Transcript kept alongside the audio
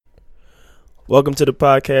Welcome to the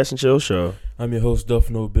Podcast and Chill Show. I'm your host, Duff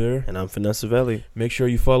No Bear. And I'm Finesse Velli. Make sure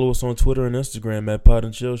you follow us on Twitter and Instagram at Pod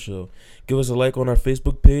and Chill Show. Give us a like on our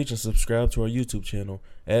Facebook page and subscribe to our YouTube channel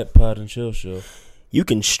at Pod and Chill Show. You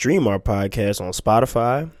can stream our podcast on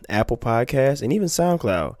Spotify, Apple Podcasts, and even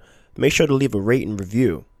SoundCloud. Make sure to leave a rate and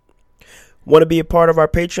review. Want to be a part of our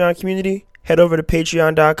Patreon community? Head over to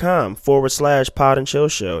patreon.com/Pod and Chill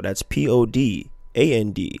Show. That's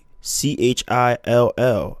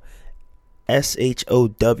PODANDCHILLSHOW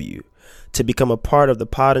to become a part of the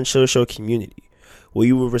Pod and Chill Show community, where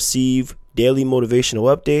you will receive daily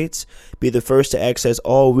motivational updates, be the first to access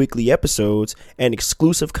all weekly episodes and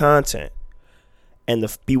exclusive content, and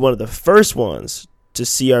be one of the first ones to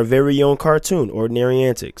see our very own cartoon, Ordinary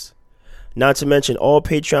Antics. Not to mention, all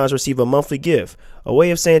Patreons receive a monthly gift, a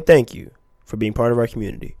way of saying thank you for being part of our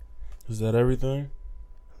community. Is that everything?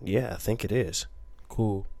 Yeah, I think it is.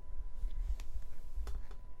 Cool.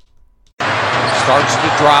 Starts to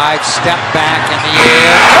drive, step back in the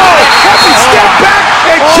air. Oh, happy step back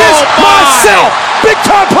and kiss myself. Big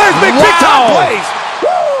time plays make big time plays.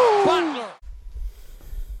 Woo!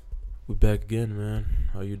 We're back again, man.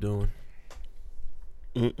 How you doing?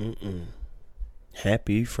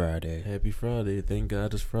 Happy Friday. Happy Friday. Thank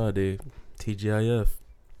God it's Friday. TGIF.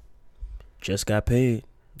 Just got paid.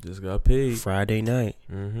 Just got paid. Friday night.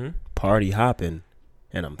 Mm-hmm. Party hopping.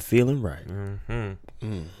 And I'm feeling right.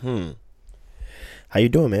 Mm-hmm. How you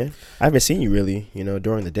doing, man? I haven't seen you really,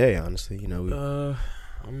 during the day, honestly. I'm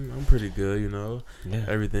pretty good, Yeah.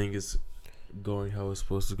 Everything is going how it's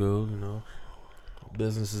supposed to go,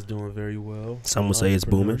 Business is doing very well. Some would say it's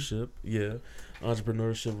booming. Yeah.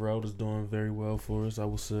 Entrepreneurship route is doing very well for us, I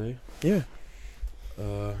would say. Yeah.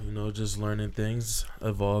 Just learning things,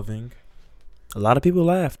 evolving. A lot of people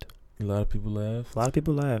laughed. A lot of people laugh.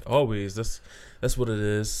 Always. That's what it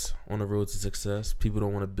is on the road to success. People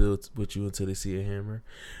don't want to build with you until they see a hammer.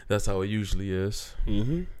 That's how it usually is.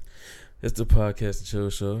 Mm-hmm. It's the Podcast and Chill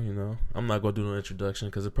Show, I'm not going to do no introduction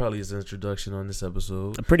because it probably is an introduction on this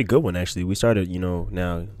episode. A pretty good one, actually. We started,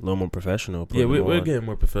 now a little more professional. Yeah, we're getting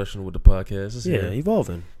more professional with the podcast.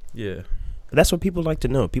 Evolving. Yeah. But that's what people like to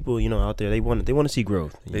know. People, out there, they want to see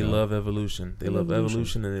growth. They love evolution. They love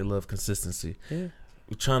evolution and they love consistency. Yeah.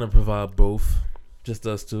 We're trying to provide both. Just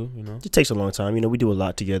us two, It takes a long time. We do a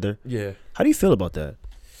lot together. Yeah. How do you feel about that?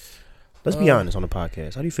 Let's be honest on the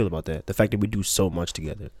podcast. How do you feel about that? The fact that we do so much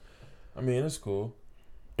together. I mean, it's cool.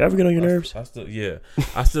 Did I ever get on your nerves? I still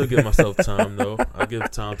give myself time, though. I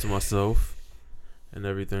give time to myself and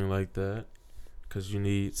everything like that because you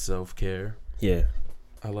need self-care. Yeah.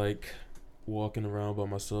 I like walking around by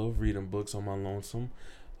myself, reading books on my lonesome.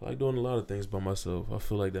 I like doing a lot of things by myself. I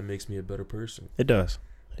feel like that makes me a better person. It does.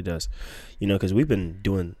 Because we've been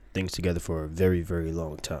doing things together for a very, very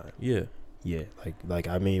long time. Yeah. Yeah.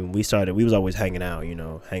 We was always hanging out,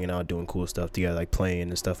 doing cool stuff together, like playing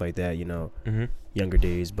and stuff like that, Mm-hmm. Younger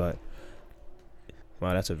days. But,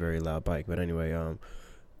 wow, that's a very loud bike. But anyway,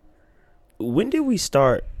 when did we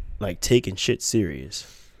start, taking shit serious?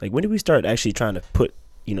 When did we start actually trying to put,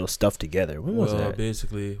 stuff together? When was that?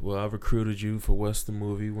 Basically, I recruited you for West the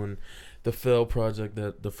Movie when the first failed project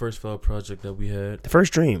that we had. The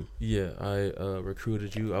first dream. Yeah, I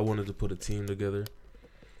recruited you. I wanted to put a team together.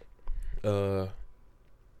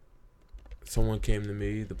 Someone came to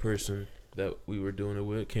me, the person that we were doing it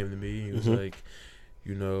with came to me. He was like,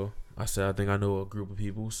 I said, I think I know a group of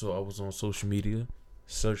people. So I was on social media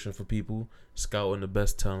searching for people, scouting the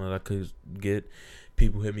best talent I could get.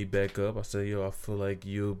 People hit me back up. I said, I feel like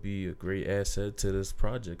you'll be a great asset to this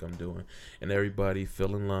project I'm doing. And everybody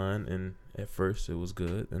fell in line. And at first it was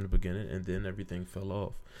good in the beginning. And then everything fell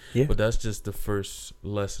off. Yeah. But that's just the first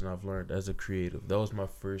lesson I've learned as a creative. That was my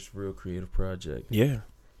first real creative project. Yeah.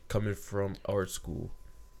 Coming from art school.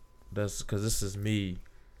 That's because this is me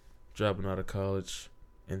dropping out of college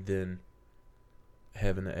and then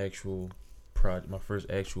having an actual project, my first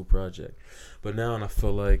actual project. But now I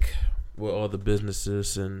feel like with all the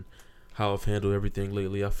businesses and how I've handled everything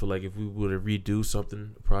lately, I feel like if we were to redo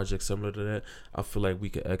something, a project similar to that, I feel like we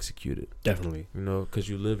could execute it. Definitely. Because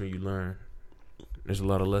you live and you learn. There's a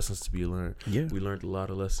lot of lessons to be learned. Yeah. We learned a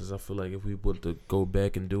lot of lessons. I feel like if we were to go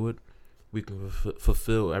back and do it, we can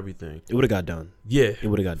fulfill everything. It would have got done. Yeah. It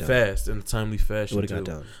would have got done. Fast, in a timely fashion. It would have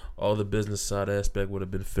got done. All the business side aspect would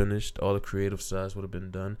have been finished. All the creative sides would have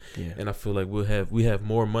been done. Yeah. And I feel like we have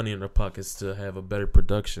more money in our pockets to have a better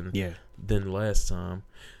production than last time.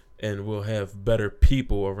 And we'll have better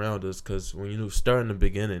people around us because when you start in the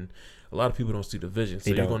beginning, a lot of people don't see the vision.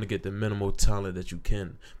 So you're going to get the minimal talent that you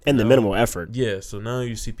can. And the minimal effort. Yeah. So now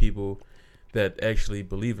you see people that actually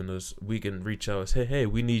believe in us, we can reach out and say, hey,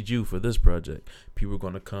 we need you for this project. People are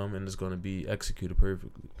going to come and it's going to be executed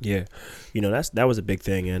perfectly. Yeah, that was a big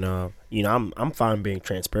thing, and I'm fine being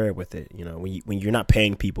transparent with it. When you're not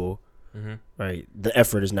paying people, right, the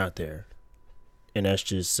effort is not there, and that's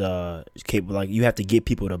just capable. Like, you have to get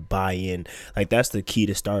people to buy in. Like, that's the key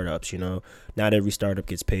to startups. Not every startup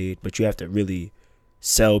gets paid, but you have to really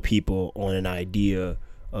sell people on an idea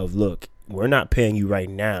of, look, we're not paying you right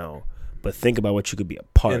now, but think about what you could be a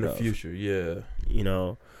part of in the future. Yeah,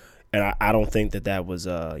 and I don't think that was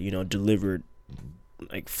delivered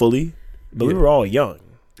like fully, but we were all young.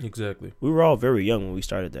 Exactly. We were all very young when we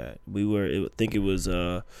started that. I think it was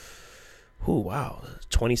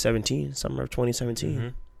 2017, summer of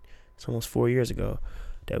 2017. It's almost 4 years ago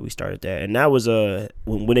that we started that, and that was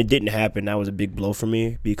when it didn't happen, that was a big blow for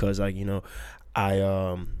me, because I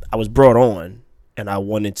was brought on, and I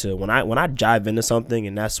wanted to, when I dive into something,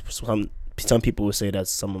 and that's some people would say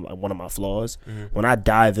that's one of my flaws. When I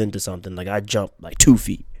dive into something, like, I jump like 2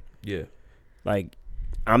 feet. Yeah. Like,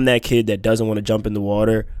 I'm that kid that doesn't want to jump in the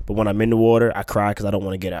water, but when I'm in the water, I cry because I don't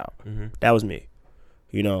want to get out. That was me.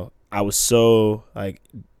 I was so, like,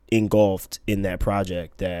 engulfed in that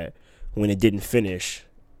project that when it didn't finish,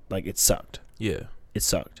 like, it sucked. Yeah. It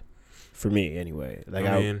sucked. For me, anyway. Like,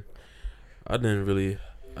 I didn't really.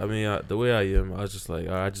 The way I am, I was just like,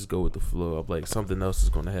 I just go with the flow. I'm like, something else is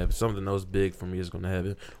going to happen. Something else big for me is going to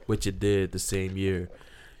happen, which it did the same year.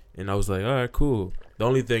 And I was like, all right, cool. The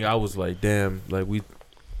only thing I was like, damn, like, we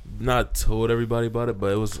not told everybody about it,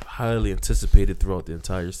 but it was highly anticipated throughout the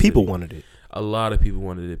entire city. People wanted it. A lot of people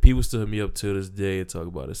wanted it. People still hit me up to this day and talk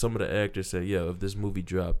about it. Some of the actors said, yeah, if this movie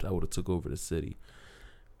dropped, I would have took over the city.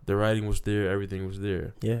 The writing was there. Everything was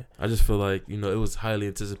there. Yeah. I just feel like, it was highly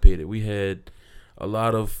anticipated. We had a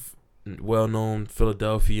lot of well-known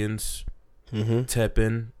Philadelphians tap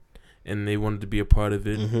in, and they wanted to be a part of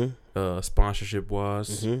it.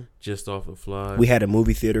 Sponsorship-wise, just off the fly. We had a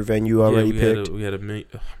movie theater venue already picked. We had a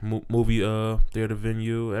movie theater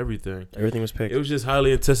venue, everything. Everything was picked. It was just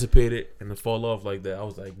highly anticipated, and to fall off like that, I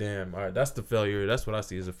was like, damn, all right, that's the failure. That's what I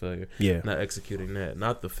see as a failure. Yeah. Not executing that.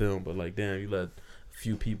 Not the film, but like, damn, you let a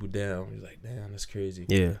few people down. You're like, damn, that's crazy.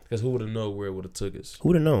 Yeah. Because who would have known where it would have took us? Who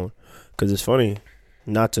would have known? Because it's funny,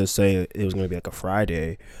 not to say it was going to be like a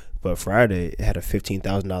Friday, but Friday it had a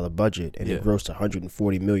 $15,000 budget, and it grossed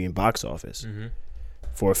 $140 million box office.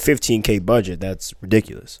 For a $15K budget, that's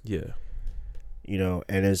ridiculous. Yeah.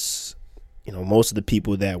 And it's, most of the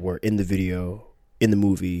people that were in the video, in the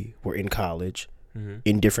movie, were in college,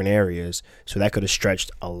 in different areas, so that could have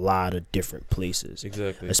stretched a lot of different places.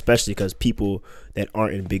 Exactly. Especially because people that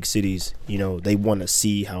aren't in big cities, they want to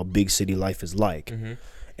see how big city life is like,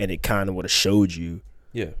 and it kind of would have showed you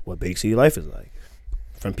what big city life is like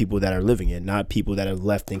from people that are living it, not people that have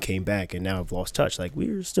left and came back and now have lost touch. Like,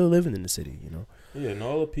 we're still living in the city, Yeah, and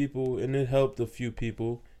all the people, and it helped a few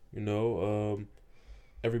people,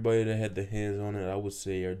 everybody that had the hands on it, I would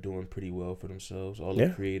say, are doing pretty well for themselves. All the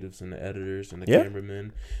creatives and the editors and the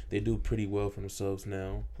cameramen, they do pretty well for themselves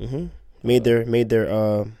now. Made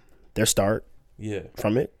their start. Yeah.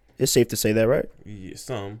 From it. It's safe to say that, right? Yeah,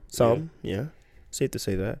 some. Yeah. Safe to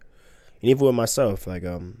say that. And even with myself, like,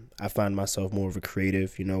 I find myself more of a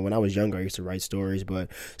creative. When I was younger, I used to write stories, but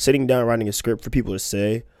sitting down writing a script for people to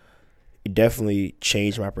say, it definitely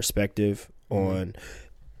changed my perspective on.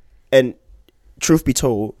 And truth be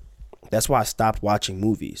told, that's why I stopped watching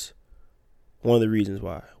movies. One of the reasons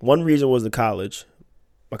why. One reason was my college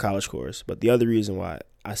course, but the other reason why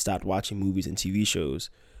I stopped watching movies and TV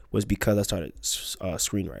shows was because I started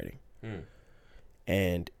screenwriting.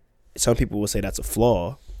 And some people will say that's a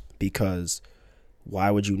flaw, because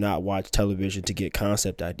why would you not watch television to get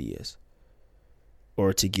concept ideas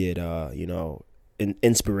or to get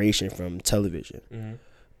inspiration from television?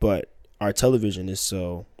 But our television is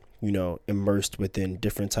so immersed within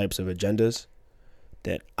different types of agendas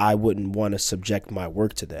that I wouldn't want to subject my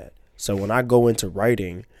work to that. So when I go into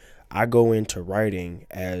writing,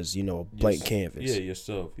 as a blank canvas. Yeah,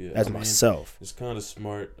 yourself. Yeah, as myself. It's kind of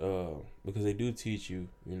smart because they do teach you.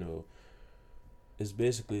 It's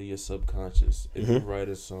basically your subconscious. If you're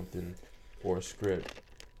writing something or a script,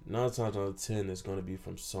 9 times out of 10 it's going to be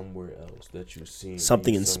from somewhere else that you've seen.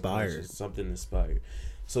 Something inspired. Something inspired.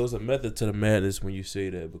 So it's a method to the madness when you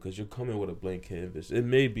say that, because you're coming with a blank canvas. It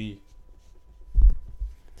may be.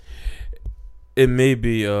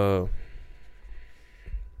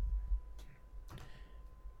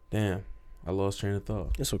 Damn, I lost train of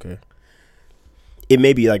thought. It's okay. It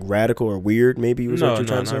may be like radical or weird, maybe. Was what you're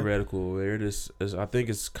trying to say? Not radical or weird. I think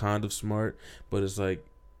it's kind of smart, but it's like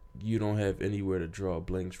you don't have anywhere to draw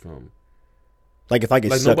blanks from. Like if I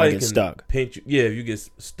get stuck, I get stuck. Paint you. Yeah, if you get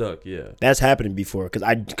stuck, yeah. That's happened before because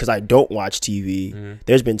I don't watch TV. Mm-hmm.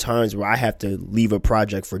 There's been times where I have to leave a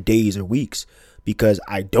project for days or weeks because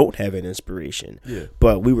I don't have an inspiration. Yeah.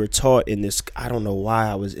 But we were taught in this. I don't know why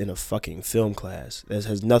I was in a fucking film class. This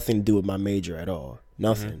has nothing to do with my major at all.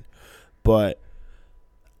 Nothing. Mm-hmm. But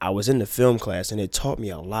I was in the film class and it taught me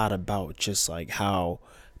a lot about just like how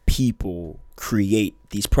people create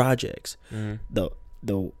these projects. Mm-hmm.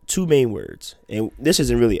 The two main words, and this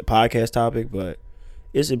isn't really a podcast topic, but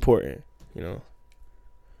it's important, you know.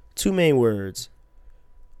 Two main words: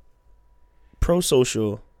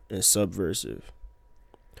 pro-social and subversive.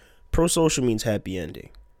 Pro-social means happy ending.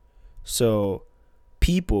 So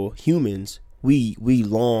people, humans, we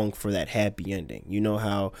long for that happy ending. You know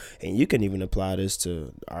how, and you can even apply this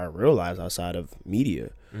to our real lives outside of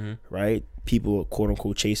media, right? People, quote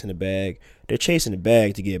unquote, chasing the bag. They're chasing the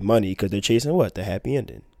bag to get money because they're chasing what? The happy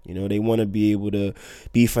ending. You know, they want to be able to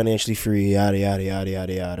be financially free, yada, yada, yada,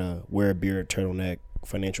 yada, yada, wear a beard, turtleneck,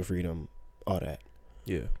 financial freedom, all that.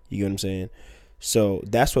 Yeah. You get what I'm saying? So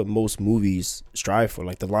that's what most movies strive for,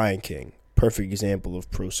 like The Lion King. Perfect example of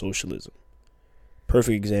pro-socialism.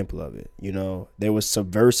 Perfect example of it. You know, there was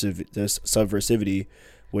subversivity,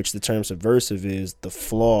 which the term subversive is the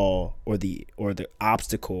flaw or the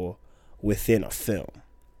obstacle within a film.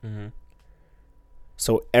 Mm-hmm.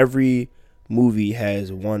 So every movie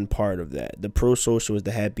has one part of that. The pro-social is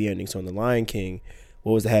the happy ending. So in The Lion King,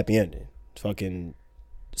 what was the happy ending? Fucking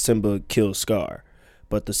Simba kills Scar.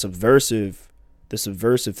 But the subversive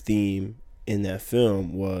theme in that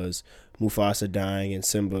film was Mufasa dying and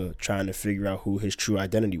Simba trying to figure out who his true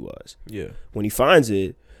identity was. Yeah. When he finds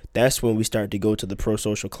it, that's when we start to go to the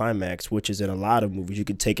pro-social climax, which is in a lot of movies. You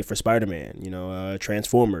could take it for Spider-Man, you know,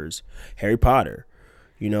 Transformers, Harry Potter,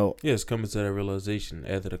 you know. Yeah, it's coming to that realization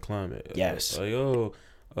after the climax. Yes. Like,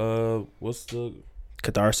 what's the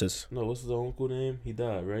uncle name? He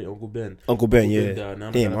died, right? Uncle Ben. Uncle Ben, Uncle yeah. Ben died.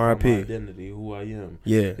 Now Damn, I gotta find my R.I.P. identity, who I am.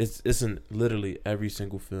 Yeah. It's in literally every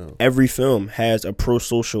single film. Every film has a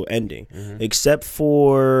pro-social ending, except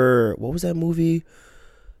for, what was that movie?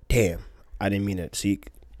 Damn, I didn't mean to see.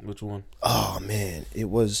 Which one? Oh, man. It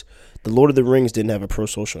was, The Lord of the Rings didn't have a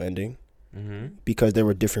pro-social ending because there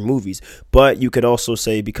were different movies. But you could also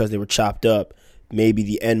say because they were chopped up, maybe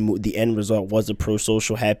the end result was a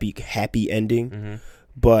pro-social happy ending.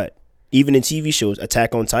 But even in TV shows,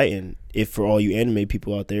 Attack on Titan, if for all you anime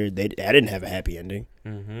people out there, that didn't have a happy ending.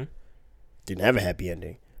 Didn't have a happy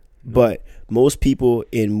ending. But most people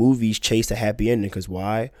in movies chase a happy ending because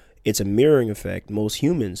why? It's a mirroring effect. Most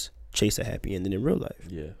humans chase a happy ending in real life.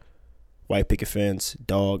 Yeah. White picket fence,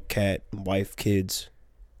 dog, cat, wife, kids,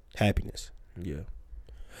 happiness. Yeah.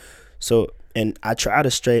 So, and I try to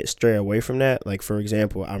stray away from that. Like, for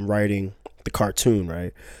example, I'm writing the cartoon,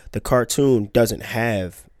 right? The cartoon doesn't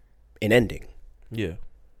have an ending. Yeah.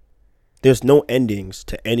 There's no endings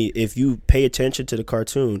to any. If you pay attention to the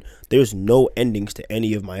cartoon, there's no endings to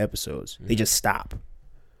any of my episodes. They just stop.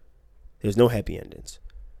 There's no happy endings.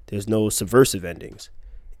 There's no subversive endings.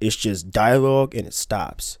 It's just dialogue and it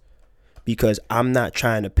stops. Because I'm not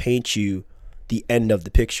trying to paint you the end of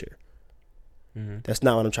the picture. That's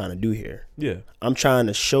not what I'm trying to do here. Yeah. I'm trying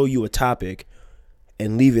to show you a topic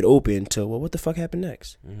and leave it open to, well, what the fuck happened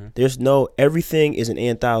next? There's no, everything is an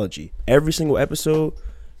anthology. Every single episode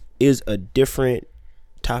is a different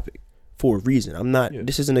topic for a reason. I'm not,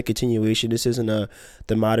 this isn't a continuation. This isn't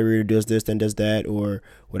the moderator does this, then does that, or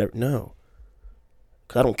whatever. No.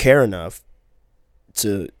 Because I don't care enough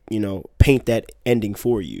to, you know, paint that ending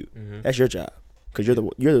for you. That's your job. Because you're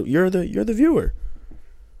the viewer.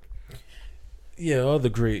 Yeah, all the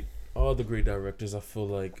great directors, I feel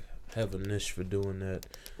like, have a niche for doing that.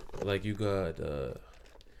 Like you got,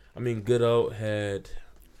 Get Out had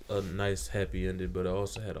a nice happy ending, but it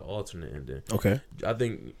also had an alternate ending. Okay. I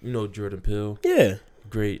think Jordan Peele. Yeah.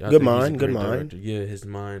 Great. Good mind. Director. Yeah, his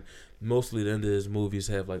mind. Mostly the end of his movies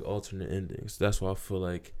have like alternate endings. That's why I feel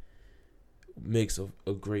like makes a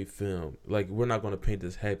great film. Like we're not going to paint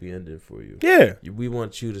this happy ending for you. Yeah. We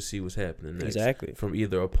want you to see what's happening next. Exactly. From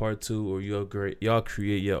either a part 2 or y'all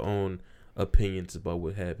create your own opinions about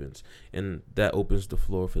what happens, and that opens the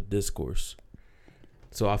floor for discourse.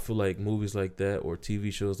 So I feel like movies like that or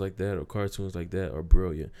TV shows like that or cartoons like that are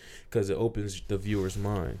brilliant because it opens the viewer's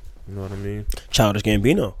mind. You know what I mean? Childish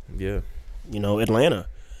Gambino. Yeah. Atlanta.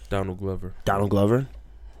 Donald Glover.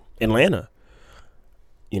 Atlanta.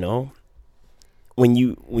 When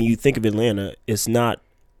you think of Atlanta, it's not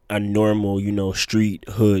a normal, street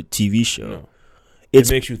hood TV show. No. It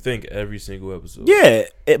makes you think every single episode. Yeah,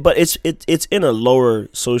 but it's in a lower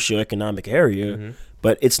socioeconomic area,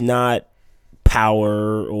 but it's not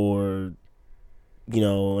power or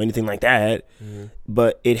anything like that. Mm-hmm.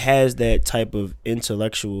 But it has that type of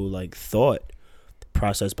intellectual like thought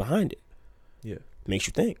process behind it. Yeah. Makes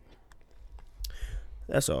you think.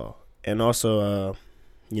 That's all. And also,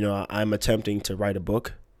 I'm attempting to write a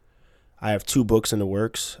book. I have 2 books in the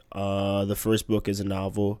works. The first book is a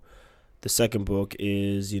novel. The second book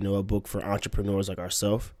is, a book for entrepreneurs like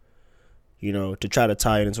ourselves. To try to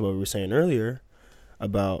tie it into what we were saying earlier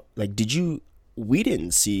about, like, we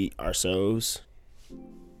didn't see ourselves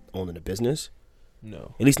owning a business.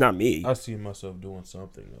 No. At least not me. I see myself doing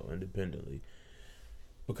something, though, independently.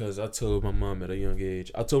 Because I told my mom at a young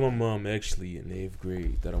age. I told my mom, actually, in 8th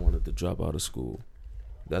grade that I wanted to drop out of school.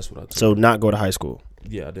 That's what I told So her. not go to high school.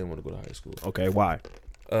 Yeah, I didn't want to go to high school. Okay, why?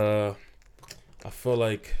 I felt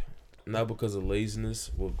like, not because of laziness,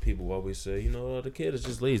 what people always say, the kid is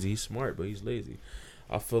just lazy. He's smart, but he's lazy.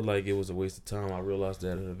 I felt like it was a waste of time. I realized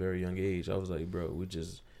that at a very young age. I was like, bro,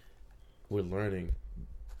 we're learning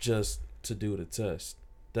just to do the test.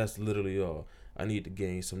 That's literally all. I need to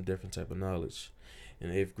gain some different type of knowledge. In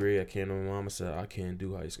 8th grade, I came to my mom and said, I can't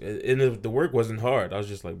do high school. And the work wasn't hard. I was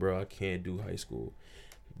just like, bro, I can't do high school.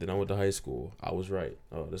 Then I went to high school. I was right.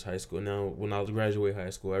 Oh, this high school. Now, when I graduate high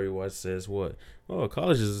school, everyone says what? Oh,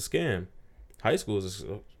 college is a scam. High school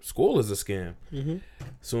school is a scam. Mm-hmm.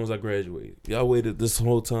 As soon as I graduate. Y'all waited this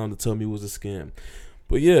whole time to tell me it was a scam.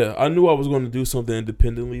 But yeah, I knew I was going to do something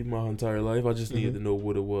independently my entire life. I just needed to know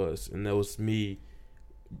what it was. And that was me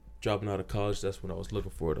dropping out of college. That's what I was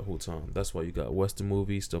looking for the whole time. That's why you got Western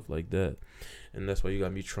movies, stuff like that. And that's why you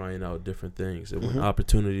got me trying out different things. And when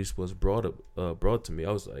opportunities was brought to me,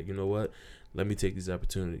 I was like, you know what? Let me take these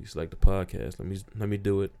opportunities, like the podcast. Let me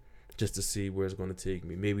do it just to see where it's going to take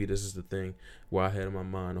me. Maybe this is the thing where I had in my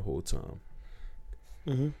mind the whole time.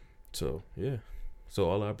 Mm-hmm. So, yeah. So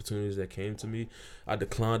all the opportunities that came to me, I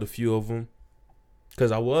declined a few of them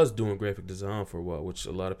because I was doing graphic design for a while, which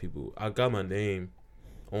a lot of people, I got my name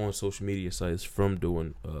on social media sites from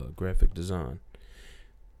doing graphic design.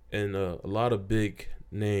 And a lot of big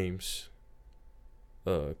names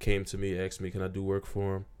came to me, asked me, can I do work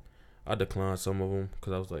for them? I declined some of them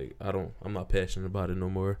because I was like, I'm not passionate about it no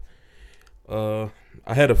more.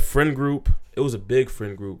 I had a friend group. It was a big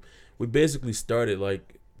friend group. We basically started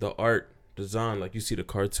like the art design, like you see the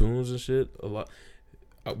cartoons and shit. A lot.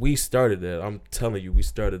 We started that. I'm telling you, we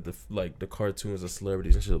started the cartoons of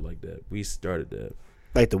celebrities and shit like that. We started that.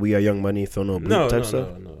 Like the We Are Young Money, Phil No Bleep type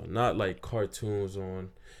stuff? No, not like cartoons on,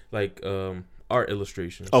 like art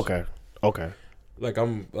illustrations. Okay. Like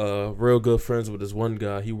I'm real good friends with this one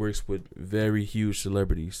guy. He works with very huge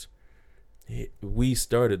celebrities. We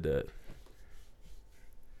started that.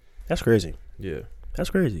 That's crazy. Yeah. That's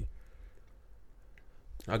crazy.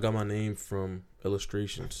 I got my name from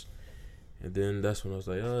illustrations. And then that's when I was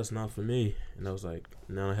like, oh, it's not for me. And I was like,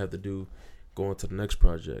 now I have to go on to the next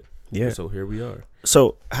project. Yeah. And so here we are.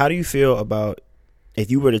 So how do you feel about if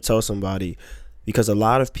you were to tell somebody, because a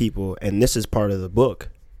lot of people, and this is part of the book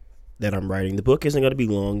that I'm writing, the book isn't going to be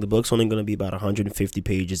long. The book's only going to be about 150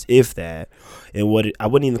 pages, if that. And I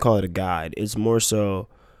wouldn't even call it a guide. It's more so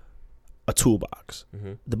a toolbox.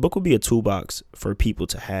 Mm-hmm. The book will be a toolbox for people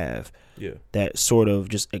to have. Yeah. That sort of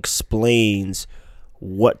just explains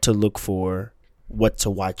what to look for, what to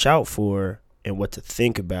watch out for, and what to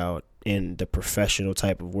think about in the professional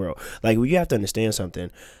type of world. Like, you have to understand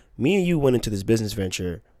something. Me and you went into this business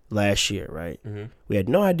venture last year, right? Mm-hmm. We had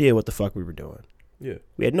no idea what the fuck we were doing. Yeah.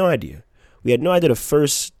 We had no idea. We had no idea the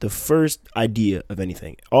first idea of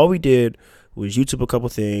anything. All we did was YouTube a couple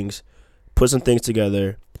things, put some things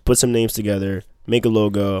together, put some names together, make a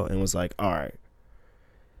logo, and was like, all right.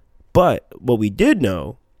 But what we did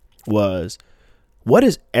know was, what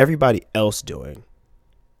is everybody else doing?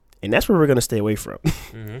 And that's where we're going to stay away from.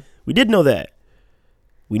 Mm-hmm. We did know that.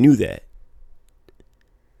 We knew that.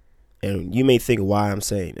 And you may think why I'm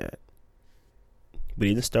saying that. We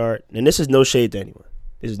didn't start. And this is no shade to anyone.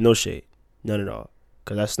 This is no shade. None at all.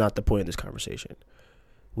 Because that's not the point of this conversation.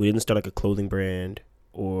 We didn't start like a clothing brand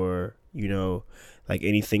or, like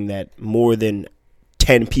anything that more than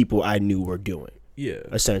 10 people I knew were doing. Yeah.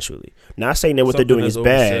 Essentially. Not saying that what they're doing is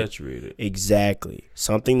bad. Oversaturated. Exactly.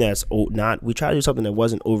 Something that's we try to do something that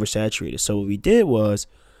wasn't oversaturated. So what we did was,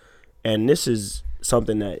 and this is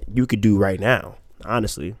something that you could do right now,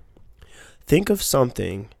 honestly. Think of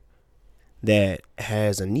something that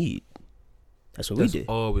has a need. That's what we did. That's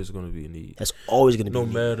always going to be a need. That's always going to be a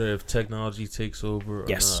need. No matter if technology takes over or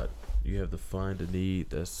Yes. not, you have to find a need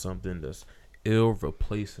that's something that's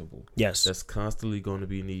irreplaceable. Yes. That's constantly going to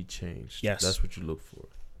be need changed. Yes. That's what you look for.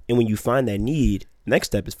 And when you find that need, next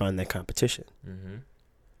step is find that competition. Mm-hmm.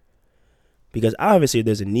 Because obviously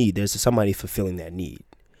there's a need. There's somebody fulfilling that need.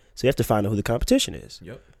 So you have to find out who the competition is.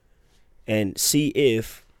 Yep. And see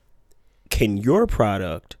if can your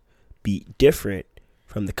product be different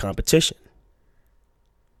from the competition.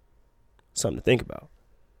 Something to think about.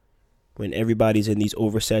 When everybody's in these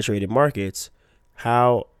oversaturated markets,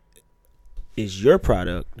 how is your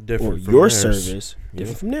product Different or from your theirs. service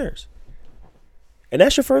different from theirs? And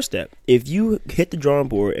that's your first step. If you hit the drawing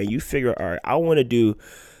board and you figure, all right, I want to do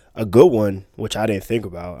a good one, which I didn't think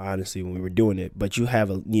about, honestly, when we were doing it, but you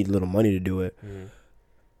need a little money to do it.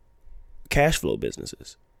 Cash flow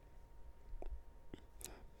businesses.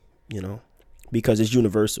 You know, because it's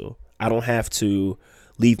universal. I don't have to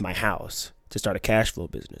leave my house to start a cash flow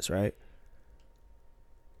business, right?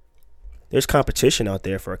 There's competition out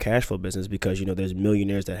there for a cash flow business because, you know, there's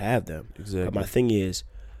millionaires that have them. Exactly. But my thing is,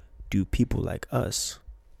 do people like us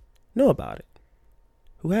know about it?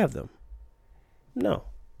 Who have them? No,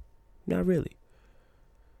 not really.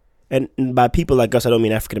 And by people like us, I don't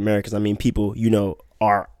mean African Americans. I mean people, you know,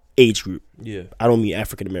 our age group. Yeah. I don't mean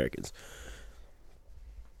African Americans.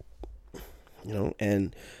 You know,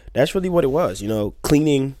 and that's really what it was. You know,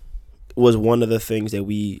 cleaning was one of the things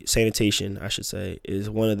that sanitation, I should say, is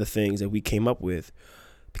one of the things that we came up with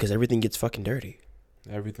because everything gets fucking dirty.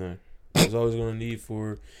 Everything. There's always going to need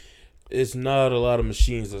it's not a lot of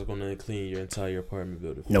machines that's going to clean your entire apartment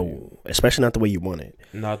building for you. No, especially not the way you want it.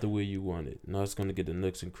 Not the way you want it. No, it's going to get the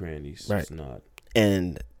nooks and crannies. Right. It's not.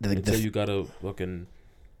 And Until you got a fucking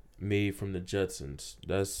made from the Jetsons.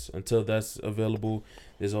 Until that's available,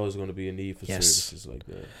 there's always going to be a need for services like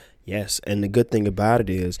that. Yes, and the good thing about it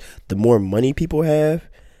is the more money people have,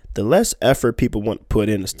 the less effort people want to put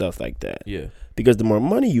into stuff like that. Yeah. Because the more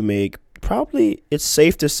money you make, probably it's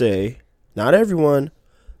safe to say, not everyone,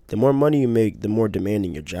 the more money you make, the more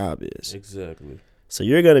demanding your job is. Exactly. So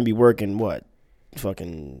you're going to be working,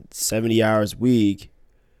 fucking 70 hours a week.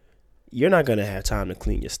 You're not going to have time to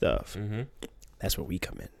clean your stuff. Mm-hmm. That's where we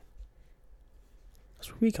come in.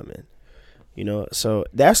 You know, so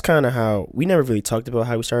that's kind of how we never really talked about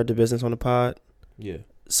how we started the business on the pod. Yeah.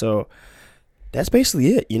 So that's basically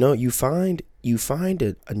it. You know, you find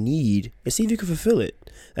a need and see if you can fulfill it.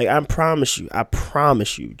 Like I promise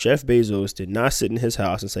you, Jeff Bezos did not sit in his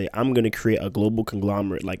house and say, I'm going to create a global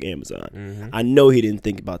conglomerate like Amazon. Mm-hmm. I know he didn't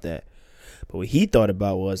think about that. But what he thought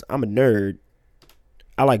about was, I'm a nerd.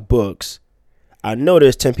 I like books. I know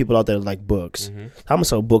there's 10 people out there that like books. Mm-hmm. I'm going to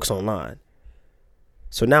sell books online.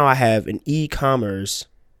 So now I have an e-commerce,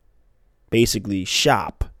 basically,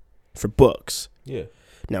 shop for books. Yeah.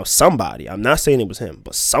 Now somebody, I'm not saying it was him,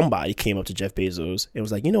 but somebody came up to Jeff Bezos and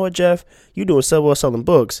was like, you know what, Jeff, you doing so well selling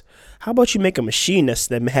books. How about you make a machine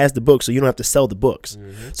that has the books so you don't have to sell the books?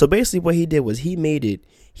 Mm-hmm. So basically what he did was he made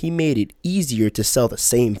it easier to sell the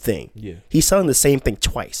same thing. Yeah. He's selling the same thing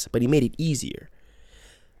twice, but he made it easier.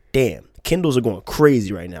 Damn, Kindles are going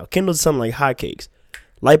crazy right now. Kindles are something like hotcakes.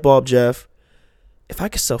 Light bulb, Jeff. If I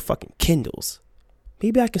could sell fucking Kindles,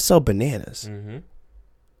 maybe I can sell bananas Mm-hmm.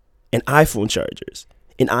 and iPhone chargers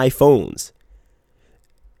and iPhones.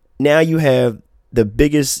 Now you have the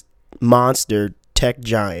biggest monster tech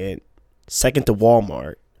giant, second to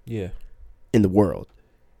Walmart, Yeah. in the world.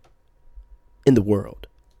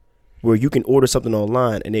 Where you can order something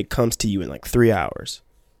online and it comes to you in like 3 hours.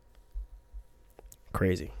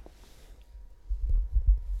 Crazy.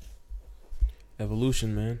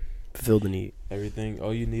 Evolution, man. Fulfill the need. Everything.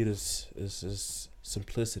 All you need is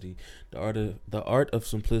simplicity. The art of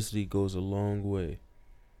simplicity goes a long way.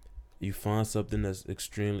 You find something that's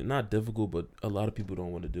extremely not difficult, but a lot of people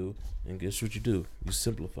don't want to do, and guess what you do? You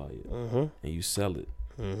simplify it and you sell it.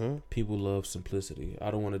 People love simplicity. I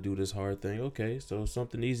don't want to do this hard thing. Okay, so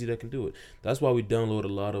something easy that can do it. That's why we download a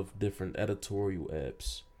lot of different editorial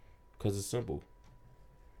apps, because it's simple.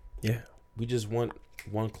 Yeah. We just want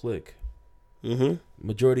one click.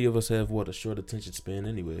 Majority of us have a short attention span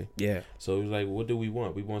anyway. Yeah. So it's like, what do we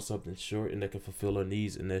want? We want something short and that can fulfill our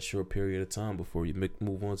needs in that short period of time before you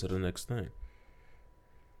move on to the next thing.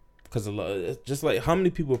 Because just like, how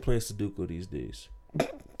many people are playing Sudoku these days?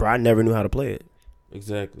 Bro, I never knew how to play it.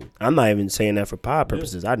 Exactly. I'm not even saying that for pod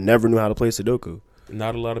purposes. I never knew how to play Sudoku.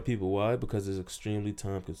 Not a lot of people. Why? Because it's extremely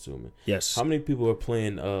time consuming. Yes. How many people are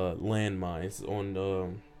playing landmines on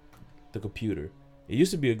the computer? It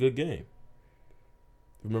used to be a good game.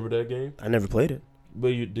 Remember that game? I never played it. But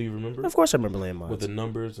do you remember? Of course I remember landmines. With the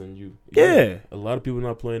numbers and you. Yeah. A lot of people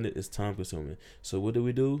not playing it. It's time consuming. So what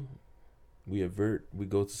do? We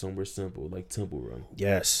go to somewhere simple like Temple Run.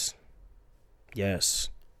 Yes.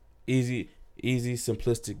 Easy,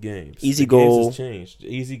 simplistic games. Easy the goal. Games has changed.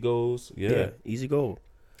 Easy goals. Yeah. Easy goal.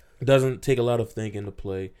 It doesn't take a lot of thinking to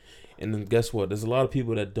play. And then guess what? There's a lot of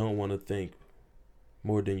people that don't want to think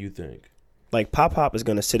more than you think. Like Pop is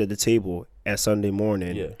gonna sit at the table at Sunday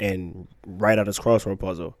morning and write out his crossword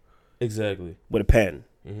puzzle. Exactly. With a pen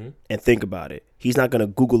and think about it. He's not gonna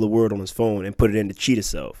Google a word on his phone and put it in to cheat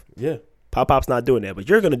himself. Yeah. Pop's not doing that, but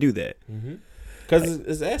you're gonna do that. Because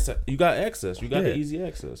it's access. You got access. You got the easy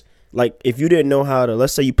access. Like if you didn't know how to,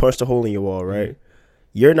 let's say you punched a hole in your wall, right?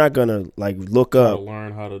 You're not gonna like look up,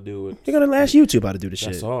 learn how to do it. You're gonna ask YouTube how to do the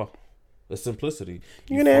shit. That's all. The simplicity.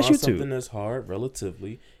 You're gonna ask YouTube. Something that's hard,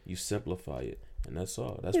 relatively, you simplify it, and that's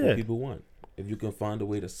all. That's what people want. If you can find a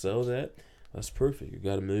way to sell that, that's perfect. You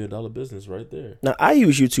got $1 million business right there. Now I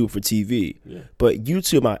use YouTube for TV, but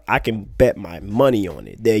YouTube, I can bet my money on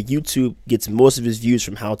it that YouTube gets most of its views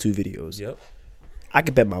from how-to videos. Yep. I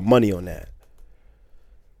could bet my money on that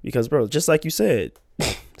because, bro, just like you said,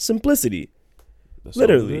 simplicity. That's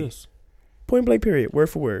literally, all it is. Point blank, period, word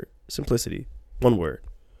for word, simplicity, one word.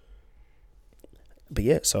 But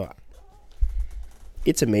yeah, so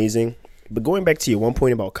it's amazing. But going back to your one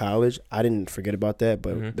point about college, I didn't forget about that,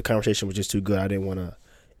 but the conversation was just too good. I didn't want to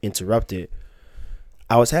interrupt it.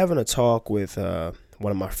 I was having a talk with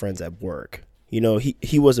one of my friends at work. You know,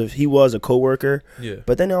 he was a coworker. Yeah.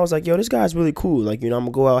 But then I was like, yo, this guy's really cool. Like, you know, I'm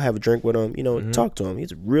gonna go out, have a drink with him, you know, talk to him.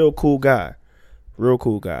 He's a real cool guy. Real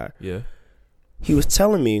cool guy. Yeah. He was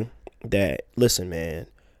telling me that, listen, man,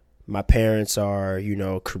 my parents are, you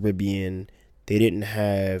know, Caribbean. They didn't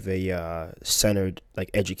have a centered like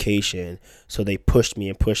education, so they pushed me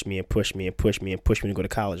and pushed me and pushed me and pushed me and pushed me to go to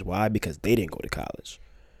college. Why? Because they didn't go to college.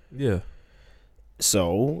 Yeah.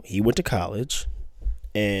 So he went to college,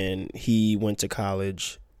 and he went to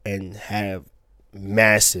college and have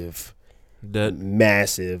massive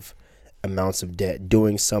amounts of debt,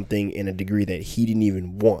 doing something in a degree that he didn't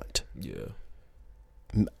even want. Yeah.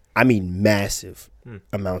 I mean, massive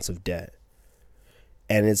amounts of debt.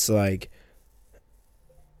 And it's like,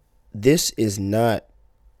 this is not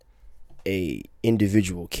a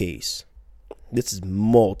individual case. This is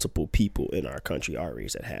multiple people in our country, our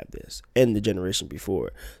age, that have this, and the generation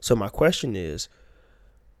before. So my question is,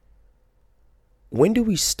 when do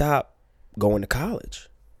we stop going to college?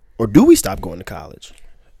 Or do we stop going to college?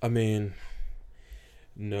 I mean,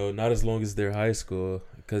 no, not as long as they're high school.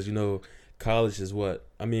 Because, you know, college is what?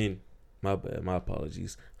 I mean, my bad, my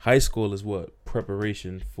apologies. High school is what?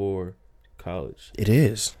 Preparation for college. It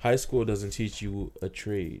is. High school doesn't teach you a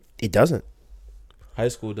trade. It doesn't. High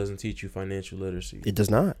school doesn't teach you financial literacy. It does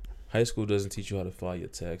not. High school doesn't teach you how to file your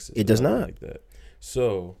taxes. It does not. Like that.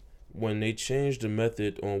 So when they change the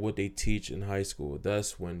method on what they teach in high school,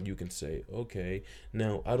 that's when you can say, okay,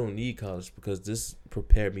 now I don't need college because this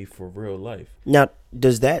prepared me for real life. Now,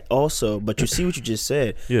 does that also, but you see what you just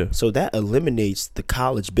said. Yeah. So that eliminates the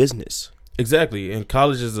college business. Exactly. And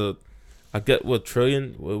college is I get what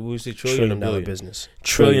trillion? What would we say? Trillion or billion? Business. $1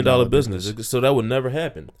 trillion business. So that would never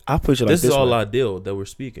happen. I'll put you like this. This is all way. ideal that we're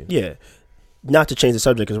speaking. Yeah. Not to change the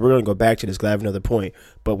subject because we're going to go back to this because I have another point.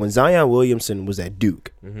 But when Zion Williamson was at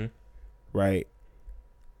Duke, right?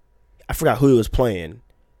 I forgot who he was playing.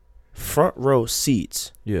 Front row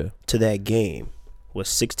seats to that game was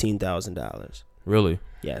 $16,000. Really?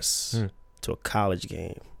 Yes. To a college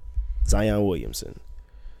game. Zion Williamson.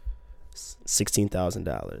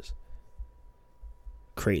 $16,000.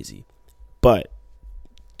 Crazy. But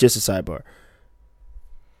just a sidebar.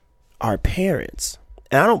 Our parents,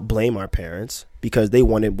 and I don't blame our parents because they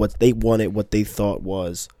wanted what they thought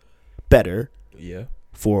was better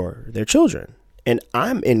for their children. And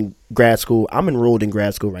I'm in grad school. I'm enrolled in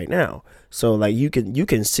grad school right now. So like you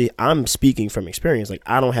can see I'm speaking from experience. Like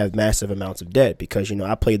I don't have massive amounts of debt because, you know,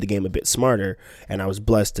 I played the game a bit smarter and I was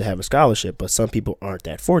blessed to have a scholarship, but some people aren't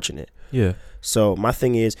that fortunate. Yeah. So my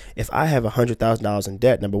thing is, if I have $100,000 in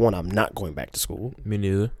debt, number one, I'm not going back to school. Me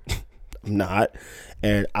neither. I'm not.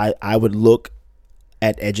 And I would look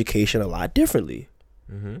at education a lot differently.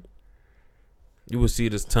 You would see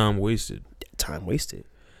it as time wasted. Time wasted.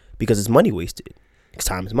 Because it's money wasted. Because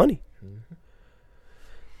time is money.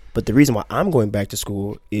 But the reason why I'm going back to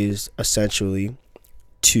school is essentially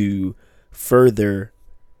to further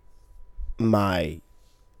my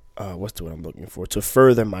what's the word I'm looking for? To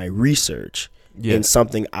further my research in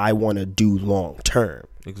something I want to do long term.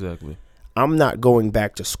 Exactly. I'm not going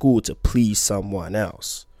back to school to please someone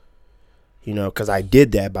else. You know, because I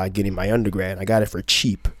did that by getting my undergrad. I got it for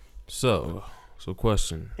cheap. So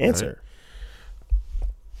question. Answer.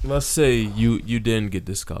 Right? Let's say you didn't get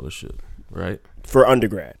this scholarship, right? For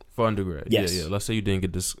undergrad. For undergrad. Yes. Yeah. Let's say you didn't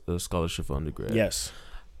get this scholarship for undergrad. Yes.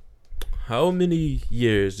 How many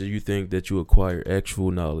years do you think that you acquire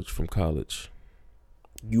actual knowledge from college?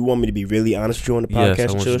 You want me to be really honest with you on the podcast? Yes,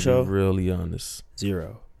 I want you to show? be really honest.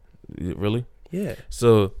 0. Really? Yeah.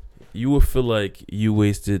 So you would feel like you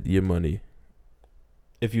wasted your money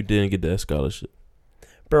if you didn't get that scholarship?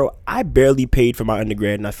 Bro, I barely paid for my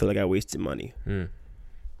undergrad, and I feel like I wasted money. Mm.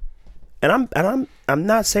 And I'm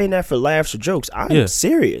not saying that for laughs or jokes. I'm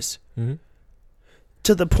serious. Mm-hmm.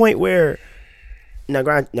 To the point where, now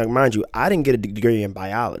mind you, I didn't get a degree in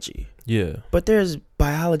biology. Yeah. But there's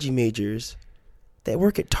biology majors that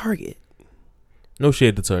work at Target. No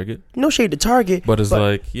shade to Target. No shade to Target. But it's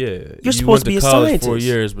like, you're supposed to be a college scientist. 4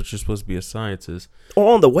 years, but you're supposed to be a scientist.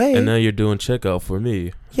 On the way. And now you're doing checkout for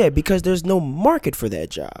me. Yeah, because there's no market for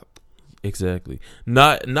that job. Exactly.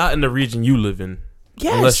 Not in the region you live in.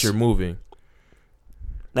 Yes. Unless you're moving.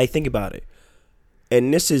 Like, think about it.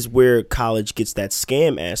 And this is where college gets that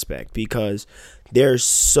scam aspect, because there's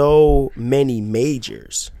so many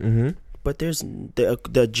majors. Mm-hmm. But there's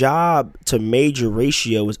the job to major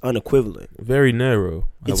ratio is unequivalent. Very narrow,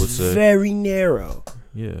 I would say. It's very narrow.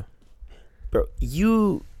 Yeah. Bro,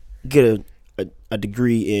 you get a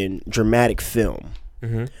degree in dramatic film.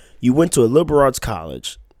 Mm-hmm. You went to a liberal arts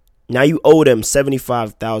college. Now you owe them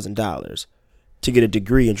 $75,000 to get a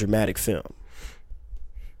degree in dramatic film.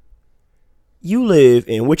 You live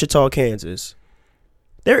in Wichita, Kansas.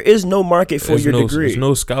 There is no market for your degree. There's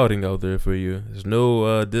no scouting out there for you. There's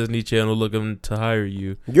no Disney Channel looking to hire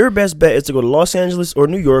you. Your best bet is to go to Los Angeles or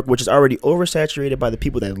New York, which is already oversaturated by the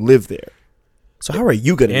people that live there. So how are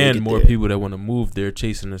you going to make it And more there? people that want to move there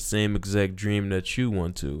chasing the same exact dream that you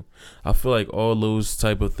want to. I feel like all those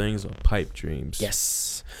type of things are pipe dreams.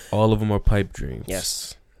 Yes. All of them are pipe dreams.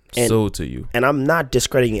 Yes. Sold to you. And I'm not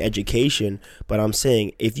discrediting education, but I'm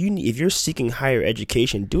saying if you're seeking higher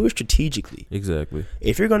education, do it strategically. Exactly.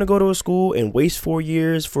 If you're going to go to a school and waste 4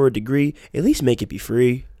 years for a degree, at least make it be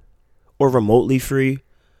free or remotely free,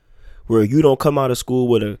 where you don't come out of school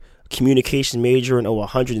with a communication major and owe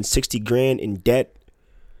 $160,000 in debt,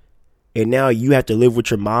 and now you have to live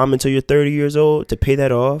with your mom until you're 30 years old to pay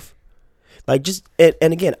that off. Like, just and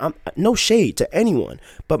again, I'm no shade to anyone,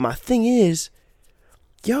 but my thing is,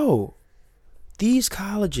 yo, these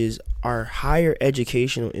colleges are higher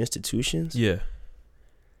educational institutions. Yeah.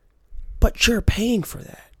 But you're paying for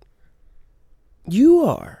that. You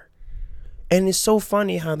are. And it's so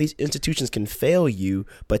funny how these institutions can fail you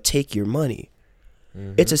but take your money.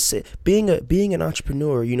 Mm-hmm. It's being an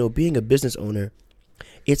entrepreneur, being a business owner,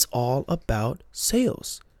 it's all about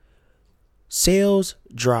sales. Sales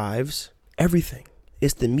drives everything.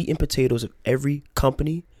 It's the meat and potatoes of every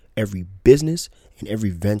company, every business, and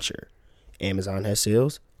every venture. Amazon has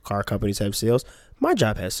sales. Car companies have sales. My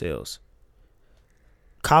job has sales.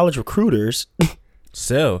 College recruiters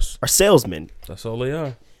Sales are salesmen. That's all they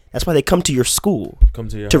are. That's why they come to your school. Come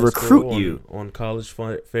to your to high recruit school you on college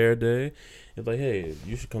fair day. It's like, hey,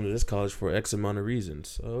 you should come to this college for X amount of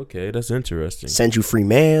reasons. Okay, that's interesting. Send you free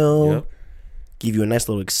mail. Yep. Give you a nice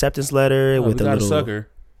little acceptance letter with we a got little a sucker.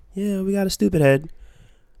 Yeah, we got a stupid head.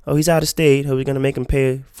 Oh, he's out of state. Oh, we're gonna make him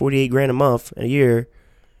pay $48,000 a month a year.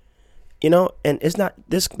 And it's not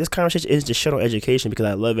this conversation is to shut on education because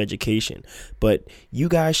I love education. But you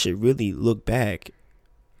guys should really look back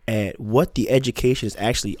at what the education is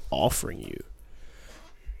actually offering you.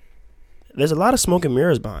 There's a lot of smoke and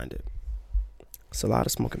mirrors behind it. It's a lot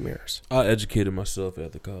of smoke and mirrors. I educated myself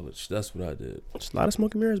after college. That's what I did. It's a lot of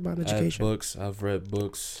smoke and mirrors behind education. I have books. I've read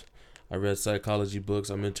books. I read psychology books.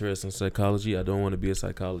 I'm interested in psychology. I don't want to be a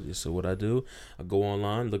psychologist. So what I do, I go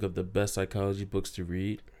online, look up the best psychology books to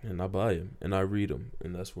read, and I buy them and I read them,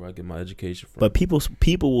 and that's where I get my education from. But people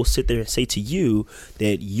will sit there and say to you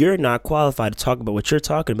that you're not qualified to talk about what you're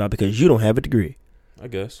talking about because you don't have a degree. I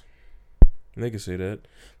guess they can say that,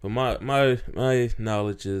 but my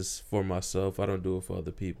knowledge is for myself. I don't do it for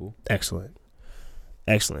other people. Excellent.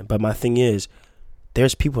 But my thing is,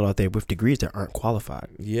 there's people out there with degrees that aren't qualified.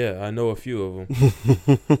 Yeah, I know a few of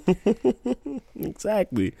them.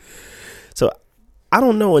 Exactly. So I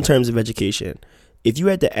don't know in terms of education. If you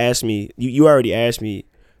had to ask me, you already asked me,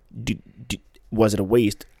 was it a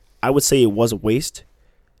waste? I would say it was a waste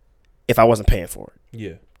if I wasn't paying for it.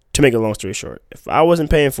 Yeah. To make a long story short, if I wasn't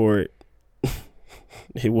paying for it,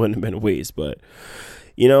 it wouldn't have been a waste. But,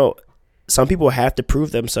 some people have to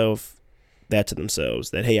prove themselves that to themselves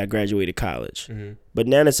that, hey, I graduated college. Mm-hmm. But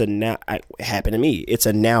now it happened to me. It's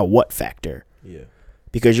a now what factor. Yeah.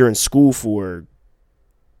 Because you're in school for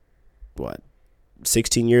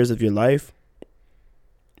 16 years of your life.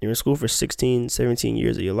 You're in school for 16, 17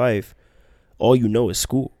 years of your life. All you know is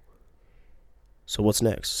school. So what's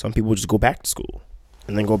next? Some people just go back to school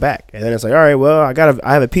and then go back. And then it's like, all right, well,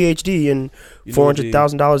 I have a PhD and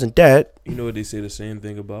 $400,000 in debt. You know what they say the same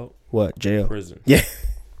thing about? What? Jail? Prison. Yeah.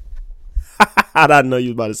 I didn't know you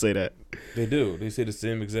was about to say that. They do. They say the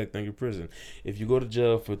same exact thing in prison. If you go to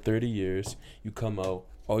jail for 30 years, you come out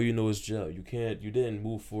all you know is jail. You didn't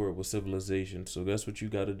move forward with civilization, so that's what you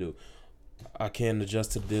got to do. I can't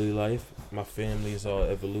adjust to daily life. My family is all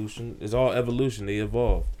evolution. It's all evolution. They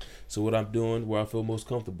evolved. So what I'm doing, where I feel most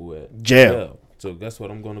comfortable at, Jail. So that's what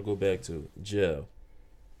I'm gonna go back to, jail.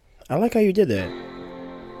 I like how you did that.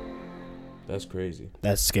 That's crazy.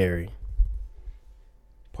 That's scary.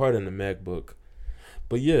 Pardon the MacBook,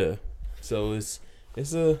 but yeah. So it's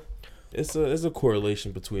a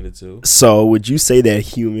correlation between the two. So would you say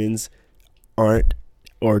that humans aren't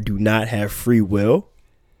or do not have free will?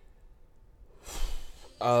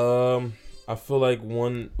 I feel like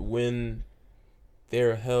when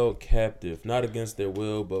they're held captive, not against their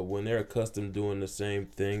will, but when they're accustomed doing the same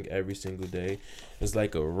thing every single day, it's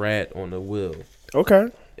like a rat on a wheel. Okay.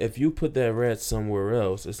 If you put that rat somewhere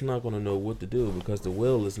else, it's not going to know what to do because the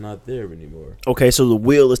will is not there anymore. Okay, so the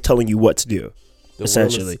wheel is telling you what to do. The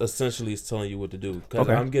essentially. will essentially is telling you what to do. Because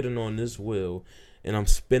Okay. I'm getting on this wheel and I'm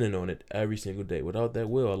spinning on it every single day. Without that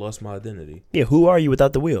wheel, I lost my identity. Yeah, who are you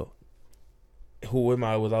without the wheel? Who am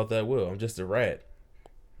I without that will? I'm just a rat.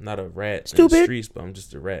 Not a rat in Stupid. the streets, but I'm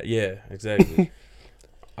just a rat. Yeah, exactly.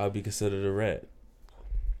 I'll be considered a rat.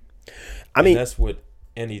 I mean, And that's what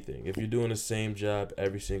anything. If you're doing the same job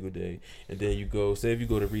every single day, and then you go, say if you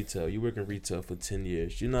go to retail, you work in retail for 10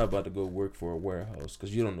 years, you're not about to go work for a warehouse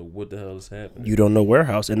because you don't know what the hell is happening. you don't know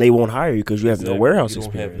warehouse, and they won't hire you because you have no Exactly. warehouse You don't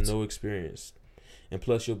experience. have no experience. And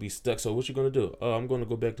plus, you'll be stuck. So what you going to do? Oh, I'm going to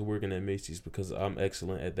go back to working at Macy's because I'm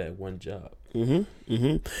excellent at that one job. And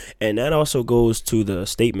that also goes to the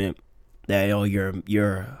statement that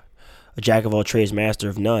you're a jack of all trades, master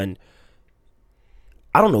of none.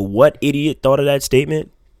 I don't know what idiot thought of that statement.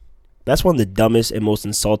 That's one of the dumbest and most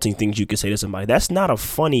insulting things you could say to somebody. That's not a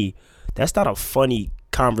funny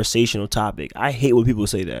conversational topic. I hate when people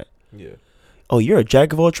say that. Yeah. Oh, you're a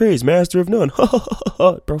jack of all trades, master of none.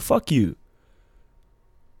 Bro, fuck you.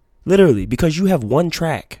 Literally, because you have one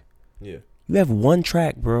track. Yeah. You have one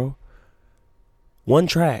track, bro. One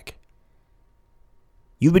track.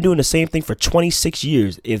 You've been doing the same thing for 26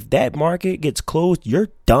 years. If that market gets closed, you're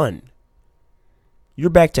done.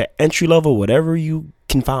 You're back to entry level, whatever you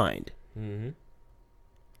can find. Mm-hmm.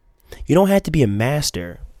 You don't have to be a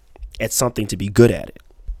master at something to be good at it.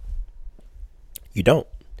 You don't.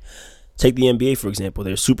 Take the NBA, for example.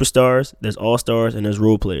 There's superstars, there's all-stars, and there's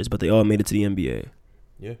role players, but they all made it to the NBA.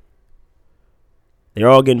 Yeah. They're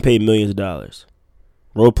all getting paid millions of dollars.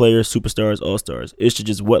 Role players, superstars, all-stars. It's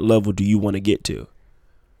just what level do you want to get to?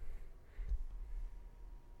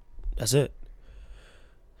 That's it.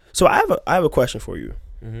 So I have a question for you.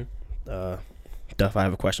 Mm-hmm. Duff, I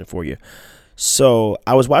have a question for you. So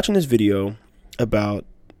I was watching this video about,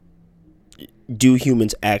 do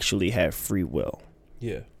humans actually have free will?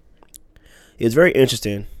 Yeah. It was very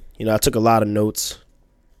interesting. You know, I took a lot of notes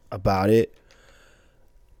about it.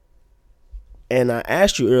 And I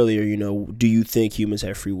asked you earlier, you know, do you think humans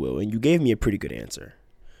have free will? And you gave me a pretty good answer.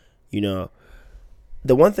 You know,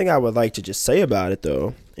 the one thing I would like to just say about it,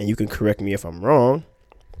 though, and you can correct me if I'm wrong,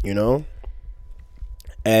 you know,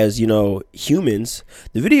 as, you know, humans,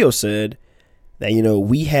 the video said that, you know,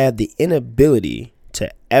 we have the inability to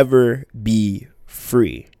ever be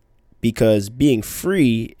free because being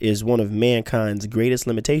free is one of mankind's greatest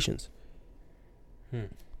limitations.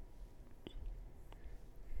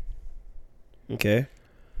 Okay.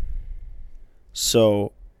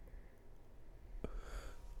 So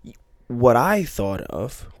what I thought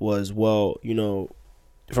of was, well, you know,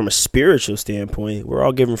 from a spiritual standpoint, we're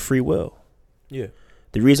all given free will. Yeah.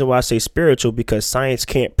 The reason why I say spiritual, because science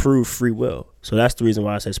can't prove free will. So that's the reason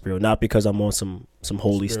why I say spiritual, not because I'm on some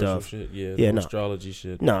holy Spiritual stuff. Shit. Yeah. Yeah, No no. astrology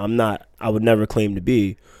shit. No, I'm not. I would never claim to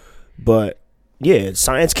be. But yeah,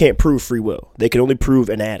 science can't prove free will. They can only prove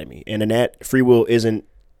anatomy. And free will isn't,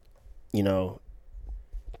 you know,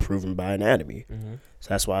 proven by anatomy. Mm-hmm. So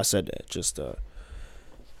that's why I said that.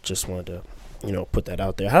 Just wanted to, you know, put that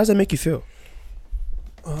out there. How does that make you feel?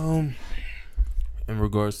 In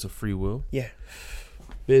regards to free will, Yeah.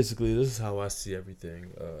 basically, this is how I see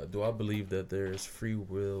everything. Do I believe that there is free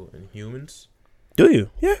will in humans? Do you?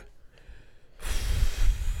 Yeah.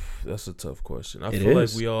 That's a tough question. I It feel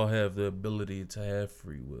is. like we all have the ability to have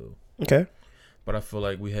free will, Okay. but I feel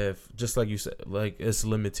like we have, just like you said, like it's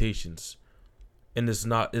limitations, and it's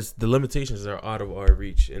the limitations are out of our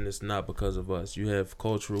reach, and it's not because of us. You have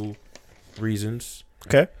cultural reasons.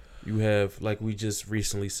 Okay. You have, like we just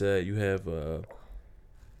recently said, you have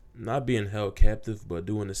not being held captive, but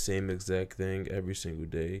doing the same exact thing every single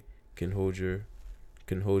day can hold your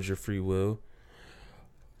free will.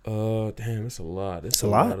 Damn, it's a lot. It's a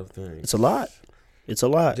lot of things. It's a lot. It's a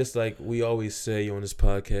lot. Just like we always say on this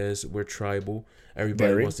podcast, we're tribal.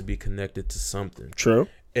 Everybody Very. wants to be connected to something. True.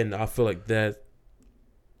 And I feel like that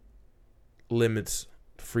limits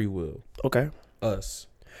free will. Okay. Us.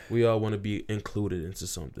 We all want to be included into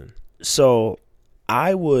something. So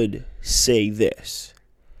I would say this.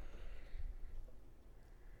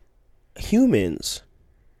 Humans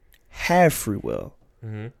have free will,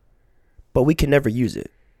 but we can never use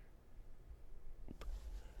it.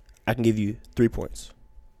 I can give you 3 points.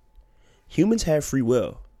 Humans have free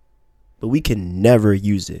will, but we can never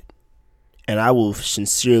use it. And I will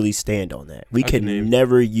sincerely stand on that. We can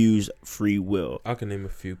never use free will. I can name a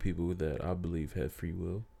few people that I believe have free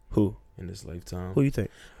will. Who? In this lifetime. Who do you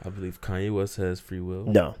think? I believe Kanye West has free will.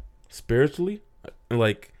 No. Spiritually?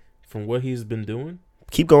 Like, from what he's been doing?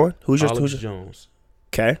 Keep going. Who's your Alex Jones.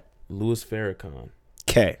 Okay. Louis Farrakhan.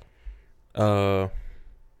 Okay.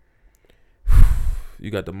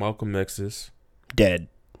 You got the Malcolm X's. Dead.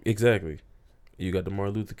 Exactly. You got the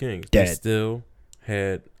Martin Luther Kings. Dead. They still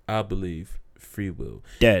had, I believe, free will.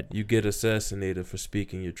 Dead. You get assassinated for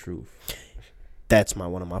speaking your truth. That's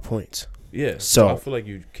one of my points. Yeah. So I feel like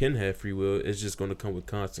you can have free will. It's just going to come with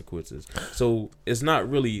consequences. So it's not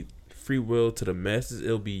really free will to the masses.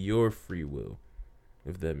 It'll be your free will,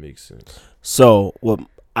 if that makes sense. So, well,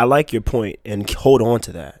 I like your point, and hold on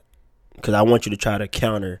to that, because I want you to try to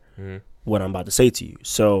counter what I'm about to say to you.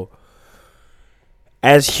 So,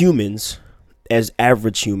 as humans, as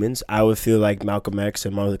average humans, I would feel like Malcolm X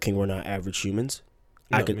and Martin Luther King were not average humans.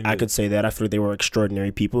 No, I could say that. I feel like they were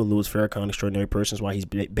extraordinary people. Louis Farrakhan, extraordinary person. That's why he's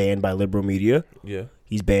banned by liberal media. Yeah.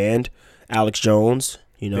 He's banned. Alex Jones,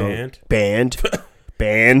 banned.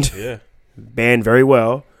 Yeah. Banned very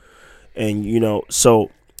well. And,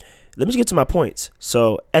 so let me just get to my points.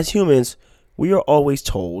 So, as humans, we are always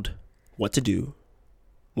told what to do,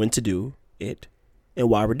 when to do it, and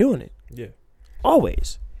why we're doing it. Yeah.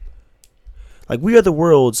 Always. Like, we are the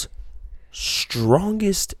world's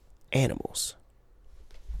strongest animals.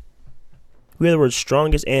 We are the world's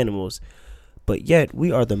strongest animals, but yet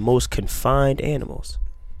we are the most confined animals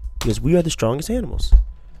because we are the strongest animals.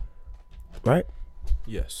 Right?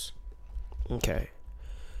 Yes. Okay.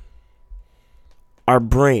 Our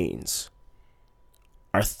brains,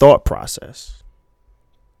 our thought process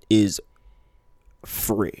is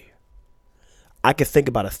free. I can think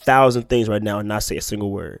about 1,000 things right now and not say a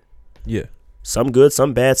single word. Yeah. Some good,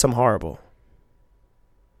 some bad, some horrible.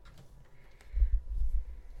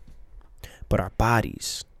 But our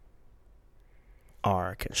bodies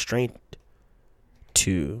are constrained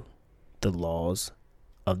to the laws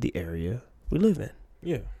of the area we live in.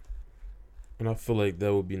 Yeah. And I feel like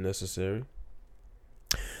that would be necessary.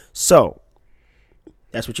 So,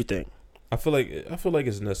 that's what you think. I feel like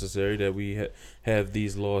it's necessary that we have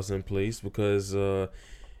these laws in place because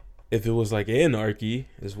if it was like anarchy,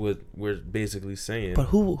 is what we're basically saying. But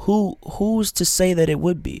who's to say that it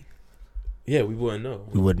would be? Yeah, we wouldn't know.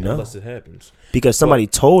 We wouldn't know unless it happens. Because somebody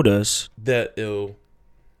told us that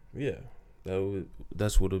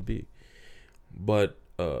that's what it'll be. But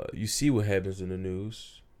you see what happens in the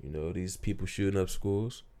news. These people shooting up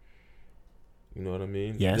schools. You know what I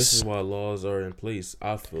mean? Yes. This is why laws are in place,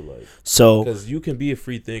 I feel like. So, because you can be a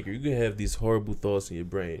free thinker. You can have these horrible thoughts in your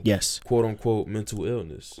brain. Yes. Quote unquote mental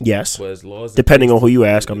illness. Yes. But as laws depending on who you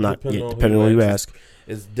ask, depending on who you ask.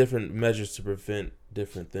 It's different measures to prevent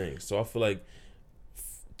different things. So I feel like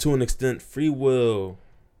to an extent, free will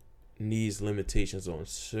needs limitations on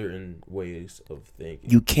certain ways of thinking.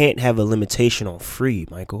 You can't have a limitation on free,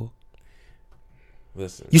 Michael.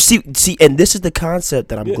 Listen. You see, and this is the concept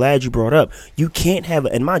that I'm glad you brought up. You can't have,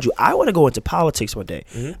 and mind you, I want to go into politics one day.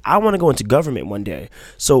 Mm-hmm. I want to go into government one day.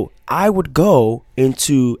 So I would go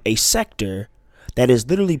into a sector that is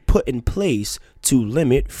literally put in place to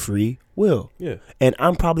limit free will. Yeah. And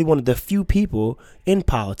I'm probably one of the few people in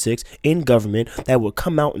politics, in government, that will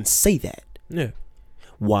come out and say that. Yeah.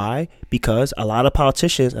 Why? Because a lot of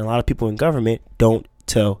politicians and a lot of people in government don't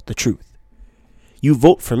tell the truth. You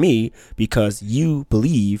vote for me because you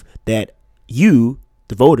believe that you,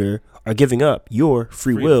 the voter, are giving up your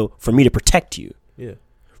free will for me to protect you. Yeah.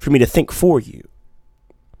 For me to think for you.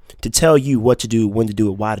 To tell you what to do, when to do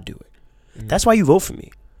it, why to do it. Mm-hmm. That's why you vote for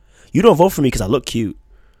me. You don't vote for me because I look cute.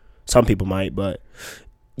 Some people might, but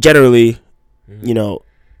generally,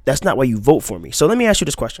 that's not why you vote for me. So let me ask you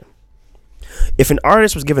this question. If an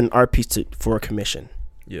artist was given an art piece for a commission.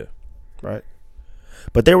 Yeah. Right?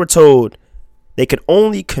 But they were told they could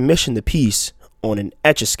only commission the piece on an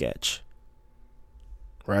Etch-a-Sketch.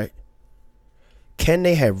 Right? Can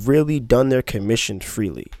they have really done their commission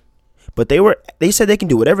freely? But they said they can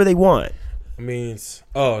do whatever they want. I mean,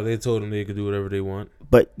 they told them they could do whatever they want.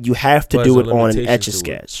 But you have to do it on an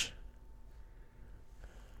Etch-a-Sketch.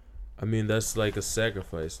 I mean, that's like a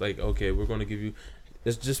sacrifice. Like, okay, we're going to give you...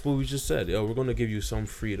 It's just what we just said. Yo, we're gonna give you some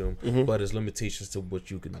freedom, but there's limitations to what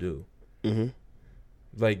you can do.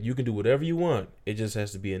 Like, you can do whatever you want. It just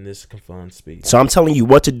has to be in this confined space. So I'm telling you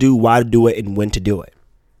what to do, why to do it, and when to do it.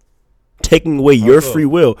 Taking away your free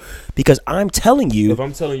will, because I'm telling you. If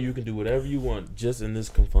I'm telling you can do whatever you want just in this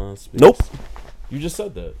confined space. Nope. You just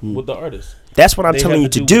said that with the artist. That's what I'm telling you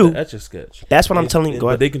to do. Etch-a-sketch. That's what I'm telling you. Go But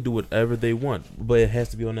ahead. they can do whatever they want, but it has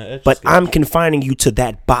to be on that etch-a-sketch. But I'm confining you to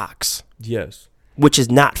that box, Yes. which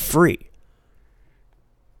is not free.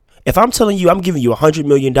 If I'm telling you I'm giving you $100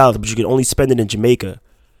 million, but you can only spend it in Jamaica.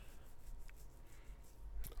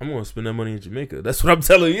 I'm going to spend that money in Jamaica. That's what I'm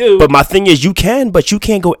telling you. But my thing is, you can't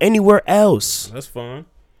go anywhere else. That's fine.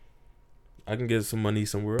 I can get some money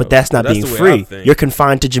somewhere But else. that's not being the way free. I think. You're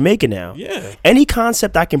confined to Jamaica now. Yeah. Any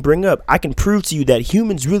concept I can bring up, I can prove to you that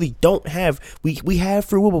humans really don't have, we have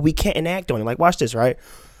free will, but we can't enact on it. Like, watch this, right?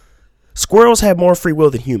 Squirrels have more free will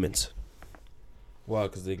than humans. Why?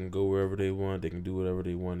 Because they can go wherever they want. They can do whatever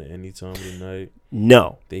they want at any time of the night.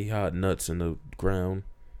 No. They hide nuts in the ground.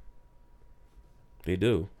 They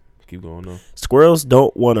do. Keep going, though. Squirrels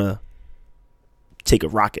don't want to take a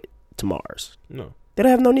rocket to Mars. No. They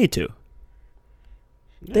don't have no need to.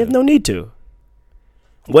 Yeah. They have no need to.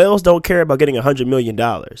 Whales don't care about getting $100 million.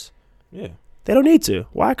 Yeah. They don't need to.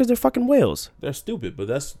 Why? Because they're fucking whales. They're stupid, but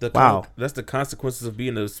that's the Wow. that's the consequences of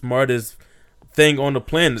being the smartest thing on the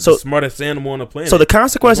planet, So- the smartest animal on the planet. So the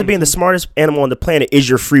consequence of being the smartest animal on the planet is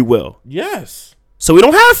your free will. Yes. So we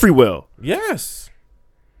don't have free will. Yes.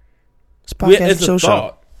 It's podcast and It's chill a show.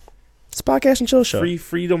 thought. It's podcast and chill show.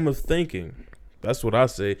 Freedom of thinking. That's what I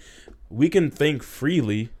say. We can think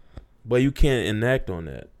freely, but you can't enact on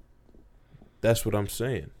that. That's what I'm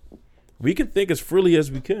saying. We can think as freely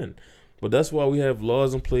as we can, but that's why we have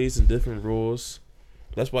laws in place and different rules.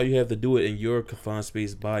 That's why you have to do it in your confined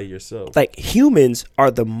space by yourself. Like, humans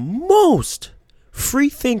are the most free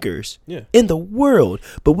thinkers Yeah. in the world,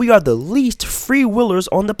 but we are the least free willers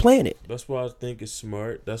on the planet. That's why I think it's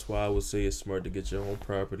smart. That's why I would say it's smart to get your own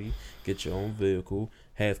property, get your own vehicle,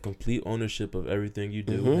 have complete ownership of everything you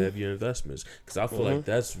do, have your investments. Because I feel like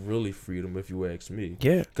that's really freedom, if you ask me.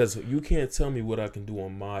 Yeah. Because you can't tell me what I can do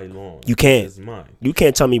on my lawn. You can't. It's mine. You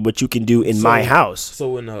can't tell me what you can do in my house.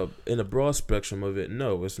 So in a broad spectrum of it,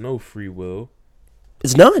 no, it's no free will.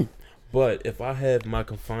 It's none. But if I have my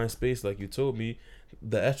confined space, like you told me,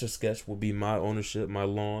 the Etch-a-Sketch will be my ownership, my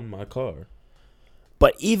lawn, my car.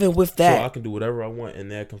 But even with So I that, can do whatever I want in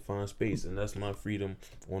that confined space, and that's my freedom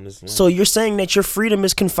on this land. so you're saying that your freedom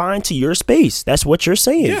is confined to your space. That's what you're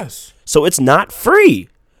saying. Yes. So it's not free.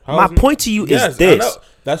 How My is it- point to you Yes, is this. I know.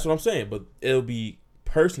 That's what I'm saying, but it'll be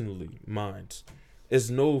personally mine. It's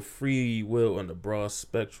no free will on the broad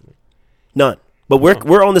spectrum. None. But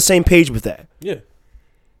we're on the same page with that. Yeah.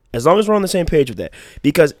 As long as we're on the same page with that.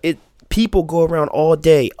 Because people go around all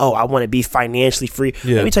day, oh, I want to be financially free.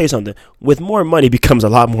 Yeah. Let me tell you something. With more money becomes a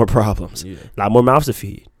lot more problems. Yeah. A lot more mouths to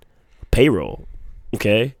feed. Payroll.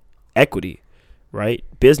 Okay? Equity. Right?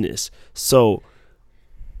 Business. So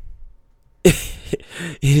it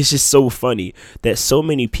is just so funny that so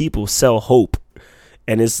many people sell hope.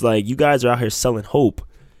 And it's like, you guys are out here selling hope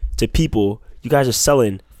to people. You guys are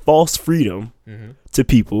selling false freedom to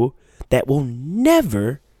people that will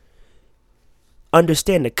never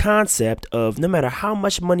understand the concept of, no matter how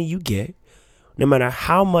much money you get, no matter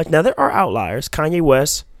how much. Now, there are outliers. Kanye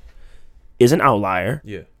West is an outlier.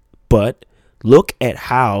 Yeah. But look at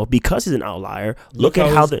how, because he's an outlier, look at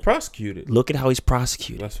how he's prosecuted. look at how he's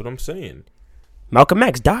prosecuted. That's what I'm saying. Malcolm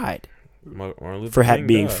X died Martin Luther for King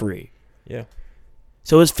being died. free. Yeah.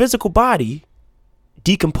 So his physical body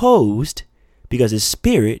decomposed because his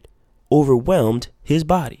spirit overwhelmed his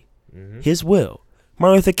body, his will.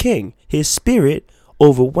 Martin Luther King, his spirit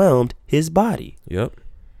overwhelmed his body, Yep.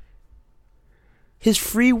 his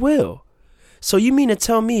free will. So you mean to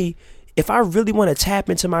tell me, if I really want to tap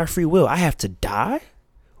into my free will, I have to die,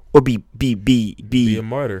 or be Be a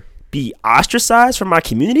martyr. be ostracized from my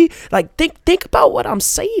community? Like, think about what I'm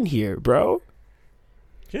saying here, bro.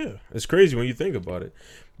 Yeah, it's crazy when you think about it,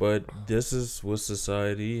 but this is what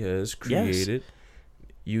society has created.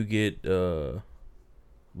 You get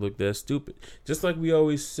looked at stupid, just like we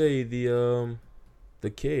always say the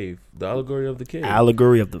cave, the allegory of the cave.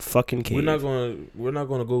 Allegory of the fucking cave. We're not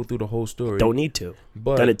gonna go through the whole story. Don't need to.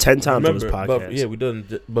 But Done it 10 times on this remember- podcast. But, yeah, we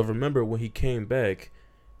done. But remember when he came back,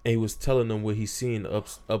 and he was telling them what he seen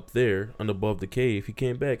up there and above the cave. He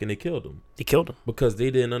came back and they killed him. They killed him. Because they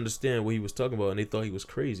didn't understand what he was talking about, and they thought he was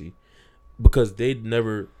crazy, because they'd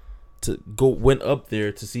never went up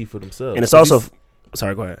there to see for themselves. And it's also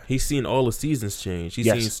Sorry, go ahead. He's seen all the seasons change. He's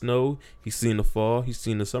seen snow. He's seen the fall. He's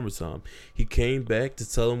seen the summertime. He came back to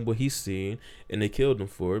tell them what he's seen, and they killed him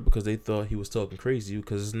for it because they thought he was talking crazy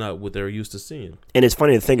because it's not what they're used to seeing. And it's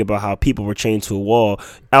funny to think about how people were chained to a wall.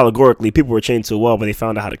 Allegorically, people were chained to a wall, but they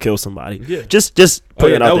found out how to kill somebody. Yeah. Just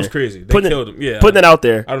putting it out there. That was crazy. They killed him. Yeah. Putting it out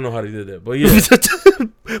there. I don't know how they did that, but yeah.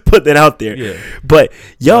 Putting it out there. Yeah. But,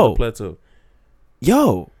 Plateau.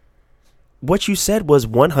 What you said was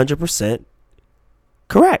 100%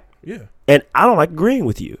 correct. Yeah. And I don't like agreeing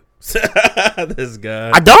with you. This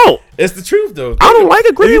guy. I don't. It's the truth, though. I don't like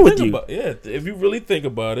agreeing with you. If you really think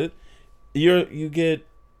about it, you get.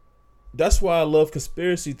 That's why I love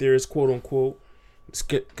conspiracy theories, quote unquote.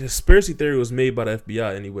 Conspiracy theory was made by the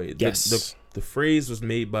FBI anyway. Yes. The phrase was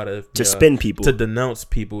made by the FBI to spin people, to denounce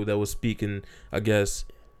people that was speaking, I guess,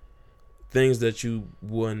 things that you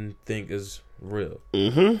wouldn't think is real.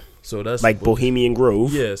 Mm-hmm. So that's like Bohemian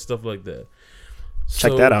Grove. Yeah, stuff like that.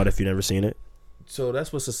 Check that out if you've never seen it. So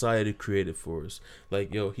that's what society created for us.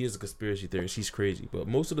 Like, yo, here's a conspiracy theorist. He's crazy. But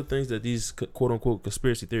most of the things that these quote-unquote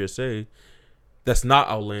conspiracy theorists say, that's not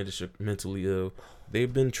outlandish or mentally ill.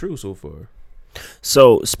 They've been true so far.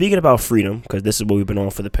 So, speaking about freedom, because this is what we've been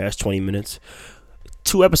on for the past 20 minutes.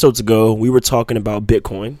 2 episodes ago, we were talking about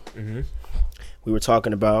Bitcoin. Mm-hmm. We were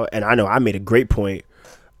talking about, and I know I made a great point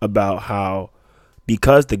about how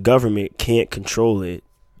because the government can't control it,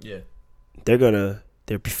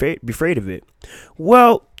 they're afraid of it.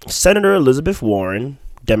 Well, Senator Elizabeth Warren,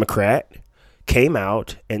 Democrat, came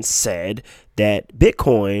out and said that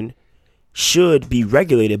Bitcoin should be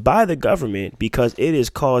regulated by the government because it is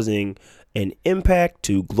causing an impact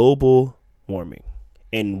to global warming.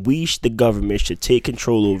 And the government should take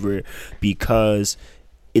control over it because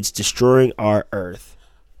it's destroying our earth.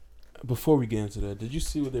 Before we get into that, did you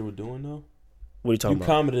see what they were doing though? What are you talking about? You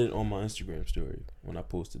commented on my Instagram story when I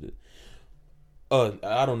posted it.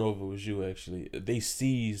 I don't know if it was you actually. They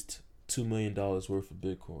seized $2 million worth of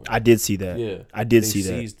Bitcoin. I did see that. Yeah, I did see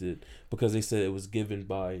that. They seized it because they said it was given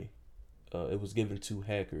to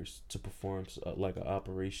hackers to perform like an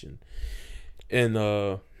operation. And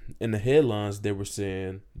in the headlines, they were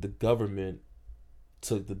saying the government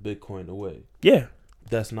took the Bitcoin away. Yeah,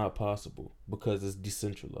 that's not possible because it's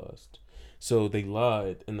decentralized. So they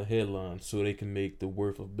lied in the headlines so they can make the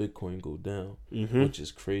worth of Bitcoin go down, which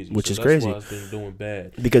is crazy. That's crazy. Why it's been doing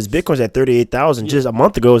bad. Because Bitcoin's at 38,000. Just a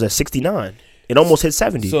month ago, it was at 69. It almost hit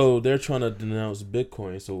 70. So they're trying to denounce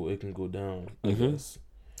Bitcoin so it can go down. I guess.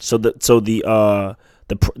 Not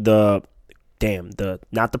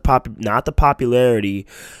the popularity.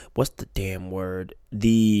 What's the damn word?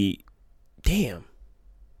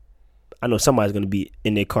 I know somebody's gonna be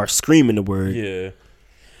in their car screaming the word. Yeah.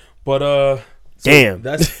 But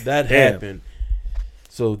that happened.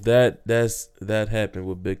 So that happened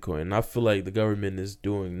with Bitcoin. And I feel like the government is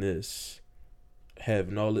doing this,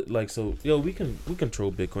 having all it like so. We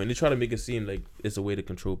control Bitcoin. They try to make it seem like it's a way to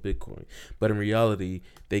control Bitcoin, but in reality,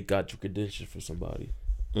 they got your credentials for somebody.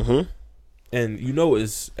 Mm-hmm. And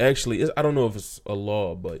it's actually I don't know if it's a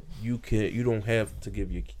law, but you don't have to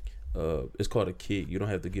give your it's called a key. You don't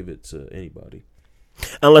have to give it to anybody.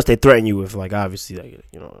 Unless they threaten you with, like, obviously, like,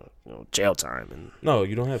 jail time. And no,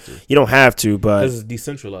 you don't have to. You don't have to, but because it's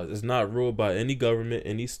decentralized. It's not ruled by any government,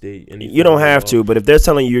 any state. You don't have to, but if they're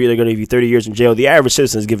telling you they're going to give you 30 years in jail, the average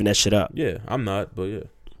citizen is giving that shit up. Yeah, I'm not, but yeah.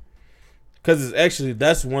 Because it's actually,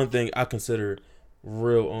 that's one thing I consider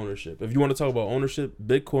real ownership. If you want to talk about ownership,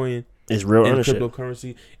 Bitcoin is real ownership.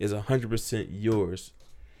 Cryptocurrency is 100% yours.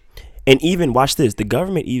 And even, watch this, the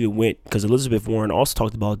government even went, because Elizabeth Warren also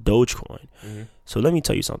talked about Dogecoin. Mm-hmm. So let me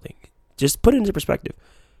tell you something. Just put it into perspective.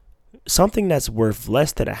 Something that's worth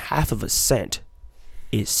less than 1/2 cent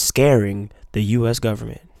is scaring the U.S.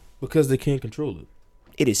 government. Because they can't control it.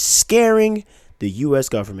 It is scaring the U.S.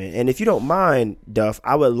 government. And if you don't mind, Duff,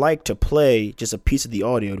 I would like to play just a piece of the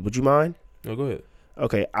audio. Would you mind? No, go ahead.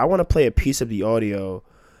 Okay, I want to play a piece of the audio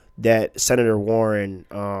that Senator Warren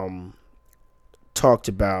talked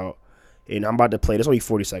about. And I'm about to play. There's only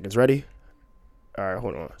 40 seconds. Ready? All right,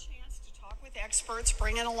 hold on. Chance to talk with experts,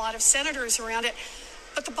 bring in a lot of senators around it.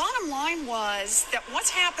 But the bottom line was that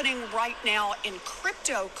what's happening right now in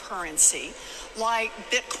cryptocurrency, like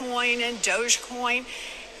Bitcoin and Dogecoin,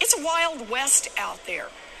 it's a wild west out there.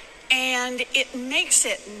 And it makes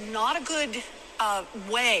it not a good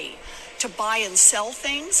way to buy and sell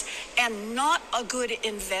things, and not a good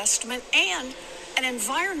investment, and an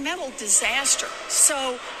environmental disaster.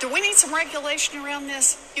 So, do we need some regulation around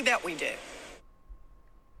this? You bet we do.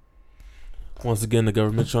 Once again, the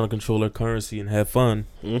government's trying to control their currency and have fun.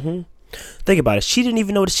 Mm-hmm. Think about it. She didn't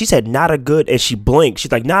even notice. She said not a good, and she blinked.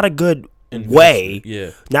 She's like, not a good way,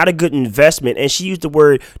 Yeah. not a good investment. And she used the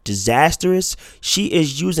word disastrous. She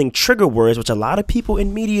is using trigger words, which a lot of people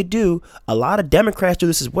in media do. A lot of Democrats do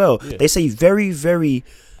this as well. Yeah. They say very, very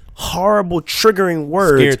horrible, triggering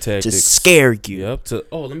words Scare to tactics. scare you. Yep.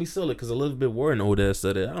 Let me sell it because Elizabeth Warren old ass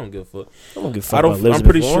said it. I don't give a fuck. I don't give a fuck about Elizabeth I'm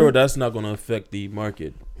pretty Warren. sure that's not going to affect the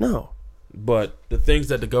market. No. But the things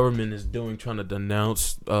that the government is doing, trying to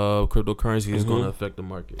denounce cryptocurrency, is Mm-hmm. going to affect the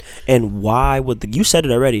market. And why would you said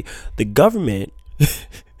it already? The government.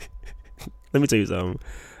 Let me tell you something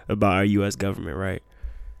about our U.S. government, right?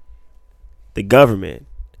 The government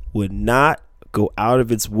would not go out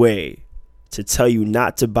of its way to tell you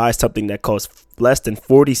not to buy something that costs less than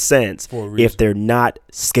 40 cents For a reason. if they're not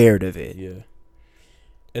scared of it. Yeah.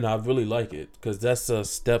 And I really like it because that's a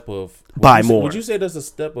step of Buy more. Would you say that's a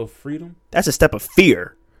step of freedom? That's a step of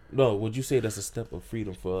fear. No. Would you say that's a step of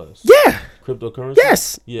freedom for us? Yeah. Cryptocurrency.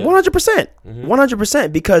 Yes. Yeah. 100%.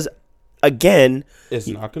 100%. Because, again, It's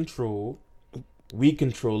not controlled. We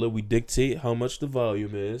control it. We dictate how much the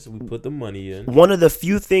volume is. We put the money in, one of the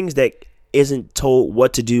few things that isn't told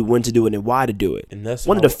what to do, when to do it, and why to do it. and that's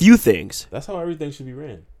One of how- the few things. That's how everything should be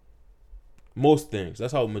ran. Most things.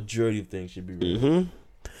 That's how a majority of things should be ran. Mm-hmm.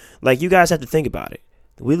 Like, you guys have to think about it.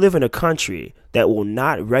 We live in a country that will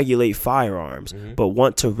not regulate firearms, but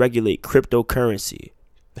want to regulate cryptocurrency.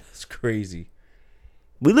 That's crazy.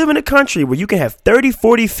 We live in a country where you can have 30,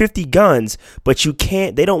 40, 50 guns, but you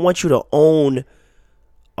can't, they don't want you to own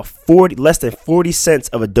less than 40 cents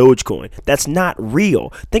of a Dogecoin. That's not real.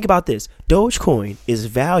 Think about this. Dogecoin is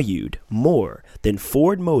valued more than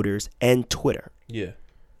Ford Motors and Twitter. Yeah.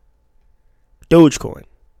 Dogecoin,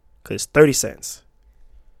 because it's 30 cents.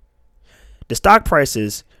 The stock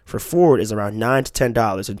prices for Ford is around $9 to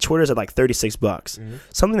 $10, and Twitter's at like $36.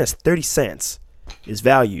 Something that's 30 cents is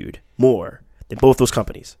valued more than both those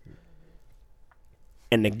companies.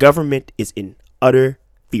 And the government is in utter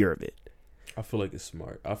fear of it. I feel like it's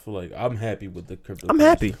smart. I feel like I'm happy with the cryptocurrency. I'm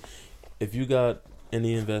happy. If you got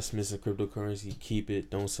any investments in cryptocurrency, keep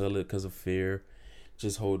it. Don't sell it because of fear.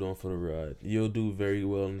 Just hold on for the ride. You'll do very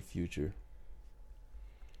well in the future.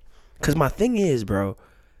 Because my thing is, bro,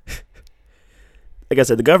 like I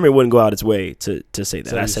said, the government wouldn't go out its way to say that.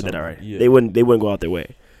 Tell I you said that something, already. yeah. They wouldn't go out their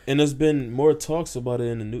way. And there's been more talks about it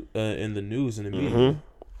in the news and the media.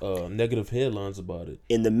 Mm-hmm. Negative headlines about it.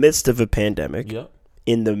 In the midst of a pandemic, Yep.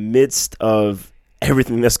 in the midst of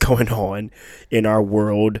everything that's going on in our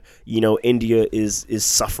world, India is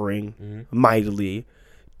suffering mightily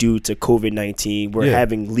due to COVID-19. We're Yeah.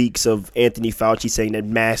 having leaks of Anthony Fauci saying that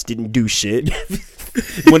masks didn't do shit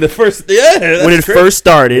When it first, yeah, when it first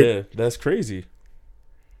started. yeah, that's crazy.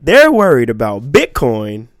 They're worried about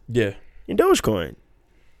Bitcoin Yeah, and Dogecoin.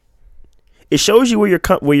 It shows you where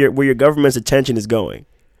your government's attention is going.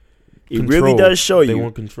 It really does show They you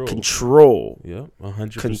want control. control. Yeah,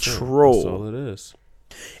 100%. Control. That's all it is.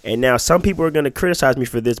 And now some people are going to criticize me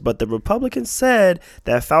for this, but the Republicans said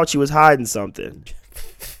that Fauci was hiding something.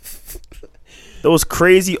 Those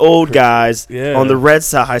crazy old guys Yeah. on the red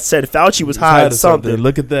side said Fauci was He's hiding something.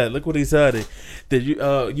 Look at that. Look what he's hiding. Did you?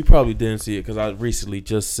 You probably didn't see it because I recently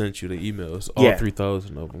just sent you the emails. All Yeah.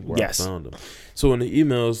 3,000 of them. Where Yes. I found them. So in the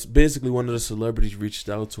emails, basically one of the celebrities reached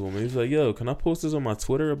out to him. And he was like, "Yo, can I post this on my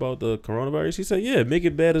Twitter about the coronavirus?" He said, "Yeah, make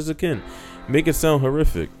it bad as it can. Make it sound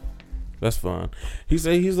horrific. That's fine." He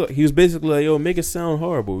said he was basically like, "Yo, make it sound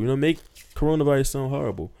horrible. Make coronavirus sound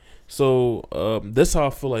horrible." So that's how I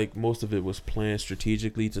feel like most of it was planned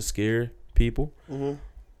strategically to scare people.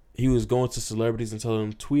 He was going to celebrities and telling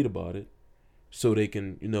them tweet about it, so they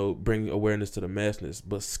can bring awareness to the masses,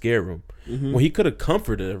 but scare them. When he could have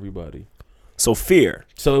comforted everybody. So fear.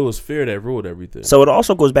 So it was fear that ruled everything. So it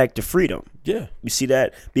also goes back to freedom. Yeah. You see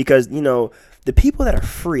that? Because, the people that are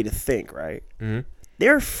free to think, right? Mhm.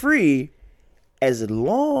 They're free as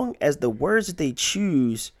long as the words that they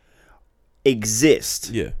choose exist.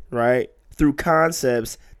 Yeah. Right? Through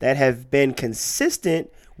concepts that have been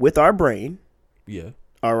consistent with our brain. Yeah.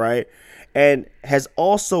 All right. And has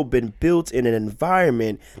also been built in an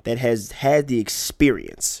environment that has had the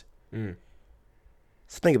experience. Mm.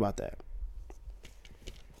 So think about that.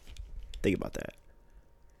 Think about that.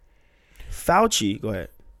 Fauci, go ahead.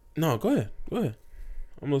 No, go ahead. Go ahead.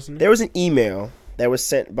 I'm listening. There was an email that was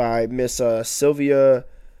sent by Miss Sylvia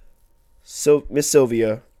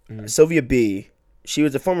B. She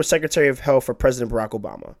was the former Secretary of Health for President Barack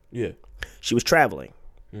Obama. Yeah. She was traveling.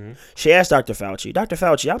 She asked Dr. Fauci, "Dr.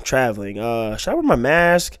 Fauci, I'm traveling. Should I wear my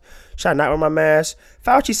mask? Should I not wear my mask?"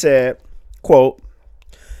 Fauci said, quote,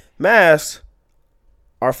 "Masks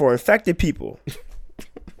are for infected people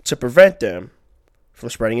to prevent them from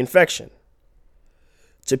spreading infection.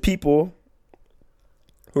 To people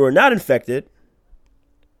who are not infected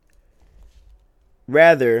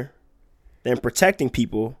rather than protecting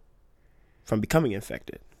people from becoming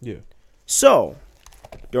infected. Yeah. So,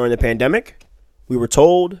 during the pandemic, we were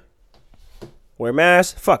told, wear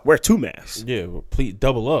masks. Fuck, wear 2 masks. Yeah, well, please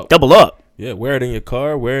double up. Double up. Yeah, wear it in your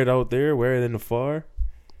car, wear it out there, wear it in the car.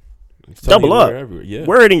 Double up. Yeah.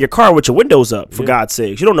 Wear it in your car with your windows up, for Yeah. God's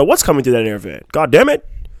sakes. You don't know what's coming through that air vent. God damn it.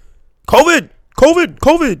 COVID.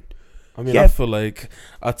 I mean, Yeah. I feel like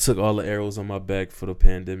I took all the arrows on my back for the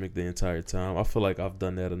pandemic the entire time. I feel like I've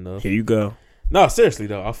done that enough. Here you go. No, seriously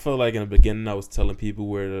though, I feel like in the beginning I was telling people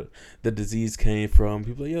where the disease came from.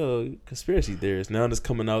 People like, yo, conspiracy theorists. Now it's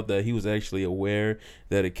coming out that he was actually aware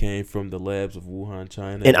that it came from the labs of Wuhan,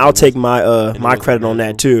 China. And I'll take my my credit on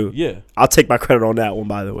that too. Yeah, I'll take my credit on that one,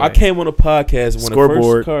 by the way. I came on a podcast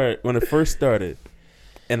Scoreboard. when it first started,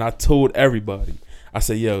 and I told everybody, I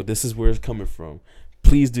said, yo, this is where it's coming from.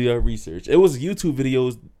 Please do your research. It was YouTube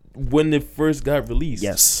videos when it first got released.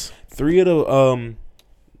 Yes. Three of the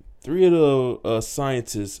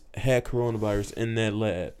scientists had coronavirus in that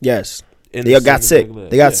lab. Yes. In They the got same sick. lab.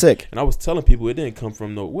 They got sick. And I was telling people it didn't come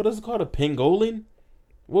from what is it called? A pangolin?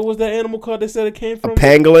 What was that animal called they said it came A from?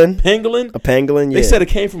 pangolin. Pangolin? A pangolin, yeah. They said it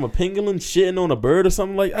came from a pangolin shitting on a bird or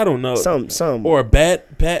something like, I don't know. Some. Or a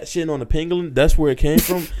bat shitting on a pangolin. That's where it came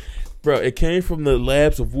from. Bro, it came from the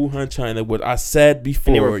labs of Wuhan, China, what I said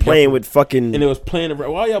before. And they were playing with fucking... And it was playing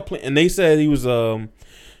around. Why y'all playing? And they said he was...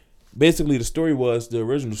 Basically, the story was... The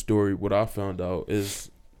original story, what I found out, is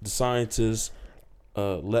the scientists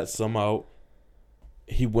let some out.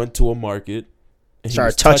 He went to a market. And he Started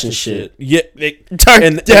was touching shit. Yeah.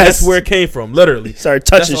 And That's where it came from, literally. Started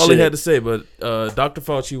touching That's all shit. he had to say. But Dr.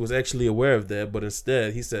 Fauci was actually aware of that. But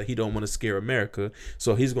instead, he said he don't want to scare America.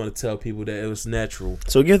 So he's going to tell people that it was natural.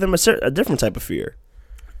 So give them a different type of fear.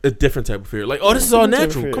 A different type of fear. Like, oh, this is all Different type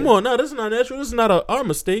of natural. fear. Come on, no, this is not natural. This is not our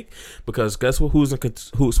mistake. Because guess what? Who's in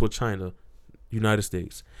cahoots with China? United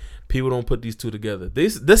States. People don't put these two together.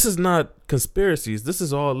 This is not conspiracies. This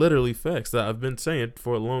is all literally facts that I've been saying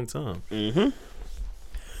for a long time. Mm-hmm.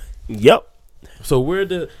 Yep. So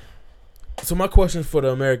my question for the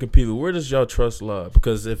American people, where does y'all trust lie?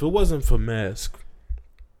 Because if it wasn't for mask,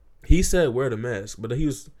 he said wear the mask, but he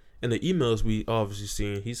was in the emails we obviously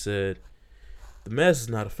seen, he said the mask is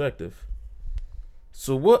not effective.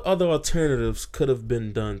 So what other alternatives could have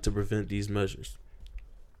been done to prevent these measures?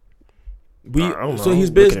 I don't So know. he's Look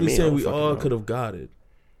at basically me, I saying don't we fucking all know. could have got it,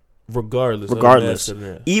 regardless. Regardless. Of the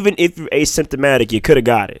mask or not. Even if you're asymptomatic, you could have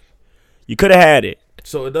got it. You could have had it.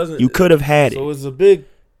 So it doesn't. You could have had So it. it's a big,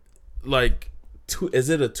 is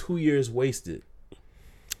it a 2 years wasted?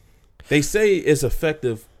 They say it's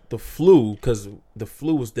effective, the flu, because the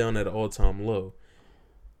flu was down at an all-time low.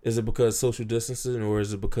 Is it because social distancing, or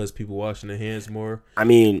is it because people washing their hands more? I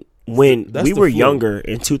mean, when That's we the were flu. younger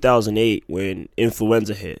in 2008, when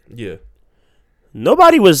influenza hit, Yeah.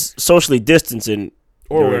 nobody was socially distancing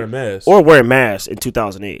Or during- wearing a mask. or wearing masks in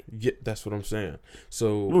 2008. Yeah, that's what I'm saying. We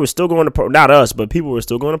So, were still going to not us, but people were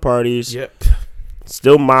still going to parties, yep.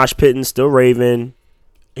 still mosh pitting, still raving.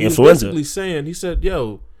 He was Influenza. basically saying, he said,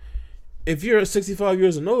 yo, if you're 65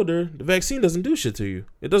 years and older, the vaccine doesn't do shit to you.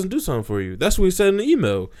 It doesn't do something for you. That's what he said in the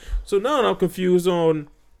email. So now I'm confused on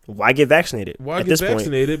Why get vaccinated? why at get this point?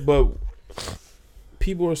 vaccinated, but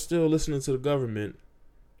people are still listening to the government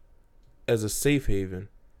as a safe haven.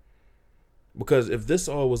 Because if this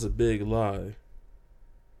all was a big lie,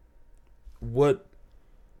 what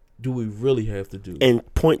do we really have to do? And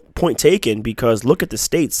point taken, because look at the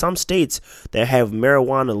states. Some states that have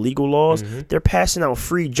marijuana legal laws, Mm-hmm. they're passing out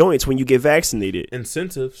free joints when you get vaccinated.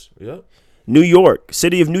 Incentives, yep, New York,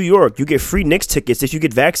 city of New York, you get free Knicks tickets if you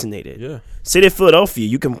get vaccinated. yeah. City of Philadelphia,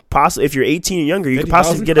 you can possibly, if you're 18 or younger, you can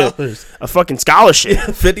possibly get a fucking scholarship.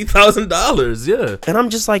 $50,000, yeah. And I'm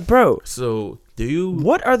just like, bro, So do you?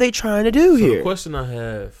 what are they trying to do So the here? question I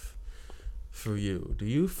have for you: do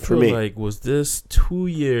you For feel me. like was this 2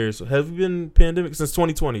 years? Have you been pandemic since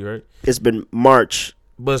 2020, right? It's been March.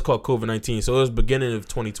 But it's called COVID-19, so it was beginning of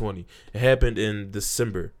 2020. It happened in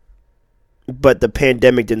December, But the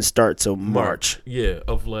pandemic didn't start till March yeah,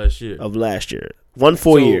 of last year. of last year. One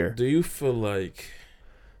full So, year. Do you feel like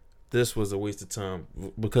this was a waste of time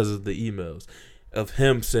because of the emails of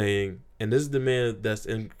him saying, and this is the man that's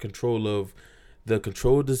in control of the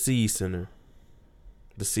Controlled Disease Center,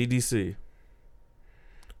 the CDC.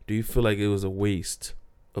 Do you feel like it was a waste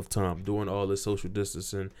of time doing all this social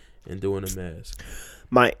distancing and doing a mask?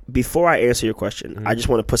 Before I answer your question, I just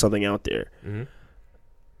want to put something out there. Mm-hmm.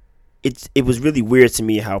 It was really weird to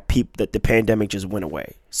me how that the pandemic just went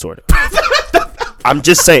away, sort of. I'm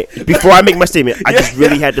just saying. Before I make my statement, I just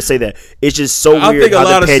really had to say that. It's just so weird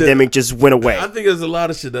how the pandemic just went away. I think there's a lot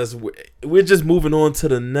of shit we're just moving on to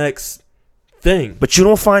the next thing. But you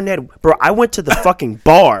don't find that, bro. I went to the fucking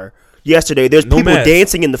bar yesterday. There's people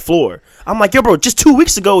dancing in the floor. I'm like, yo, bro, just 2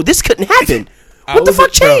 weeks ago, this couldn't happen. What the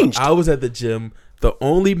fuck changed? I was at the gym. The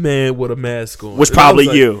only man with a mask on was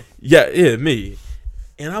probably you. Yeah, me.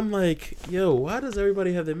 And I'm like, yo, why does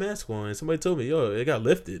everybody have their mask on? And somebody told me, yo, it got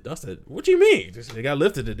lifted. I said, what you mean? It got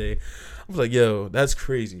lifted today. I was like, yo, that's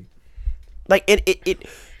crazy. Like,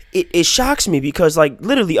 it shocks me because, like,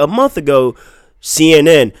 literally a month ago,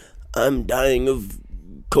 CNN, I'm dying of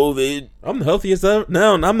COVID. I'm the healthiest ever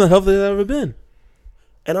now, and I'm the healthiest I've ever been.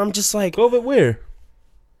 And I'm just like, COVID where?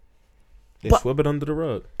 They swept it under the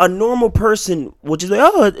rug. A normal person will just like,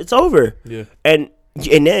 oh, it's over. Yeah. And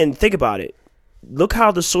then think about it. Look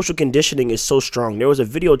how the social conditioning is so strong. There was a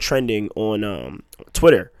video trending on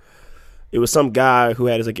Twitter. It was some guy who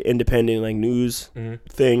had his like independent like news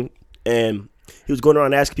thing, and he was going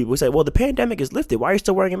around asking people. He said, "Well, the pandemic is lifted. Why are you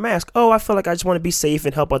still wearing a mask?" "Oh, I feel like I just want to be safe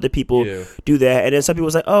and help other people do that." And then some people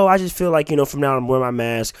was like, "Oh, I just feel like from now on I'm wearing my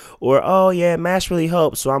mask," or "Oh yeah, mask really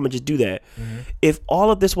helps, so I'm gonna just do that." If all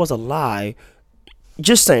of this was a lie,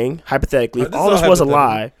 just saying hypothetically, if all this was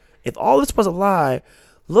a lie,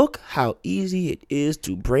 look how easy it is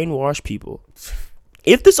to brainwash people.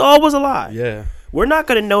 If this all was a lie, we're not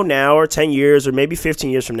going to know now or 10 years or maybe 15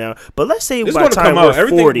 years from now. But let's say by the time we're 40.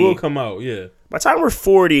 Everything will come out, By the time we're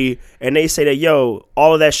 40 and they say that, yo,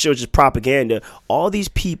 all of that shit was just propaganda, all these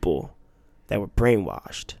people that were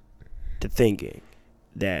brainwashed to thinking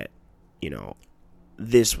that,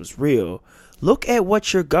 this was real, look at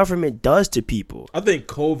what your government does to people. I think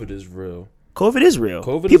COVID is real. COVID is real.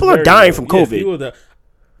 People are dying from COVID.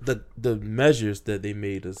 The measures that they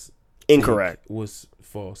made us incorrect was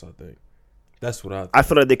false. I think that's what I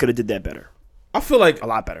feel like they could have did that better. I feel like a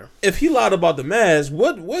lot better. If he lied about the mask,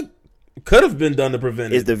 what could have been done to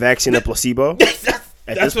prevent it? Is the vaccine a placebo?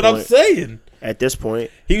 That's what I'm saying. At this point,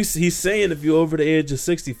 he's saying if you're over the age of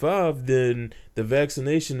 65, then the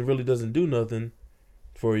vaccination really doesn't do nothing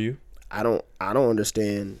for you. I don't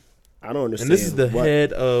understand. And this is the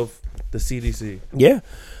head of the CDC. Yeah.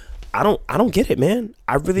 I don't get it, man.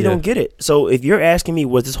 I really don't get it. So if you're asking me,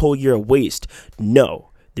 was this whole year a waste? No.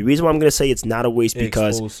 The reason why I'm going to say it's not a waste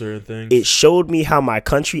because it showed me how my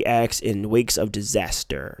country acts in wakes of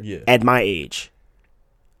disaster at my age.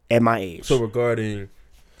 So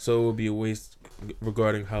it would be a waste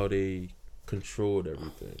regarding how they controlled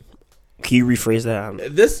everything. Can you rephrase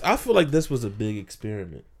that? I feel like this was a big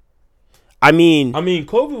experiment. I mean,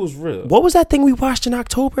 COVID was real. What was that thing we watched in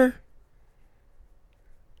October?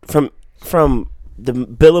 From the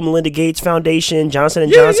Bill and Melinda Gates Foundation,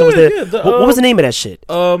 Johnson & Johnson was there. What was the name of that shit?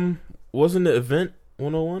 Wasn't it Event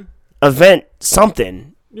 101? Event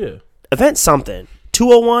something. Yeah. Event something.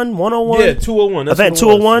 201, 101? Yeah, 201. That's Event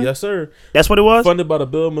 201? Yes, sir. That's what it was? Funded by the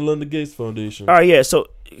Bill and Melinda Gates Foundation. All right, yeah. So,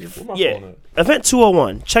 Event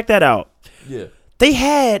 201. Check that out. Yeah. They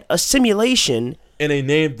had a simulation. And they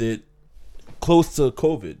named it close to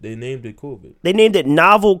COVID. They named it COVID. They named it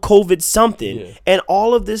novel COVID something. Yeah. And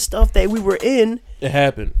all of this stuff that we were in. It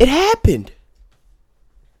happened.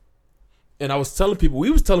 And we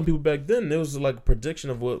was telling people back then, there was like a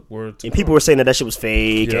prediction of what were. And people were saying that shit was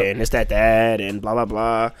fake and it's that, and blah, blah,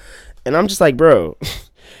 blah. And I'm just like, bro,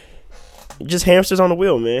 just hamsters on the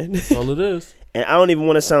wheel, man. That's all it is. And I don't even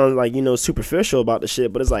want to sound like, superficial about the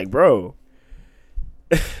shit, but it's like, bro,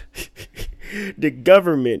 the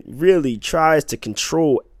government really tries to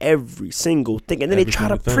control every single thing. And then they try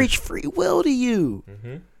to preach free will to you.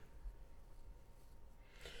 Mm-hmm.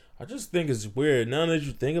 I just think it's weird. Now that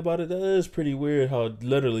you think about it, that is pretty weird how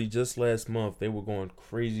literally just last month they were going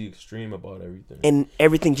crazy extreme about everything. And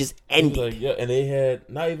everything just ended. And they had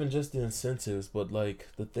not even just the incentives, but like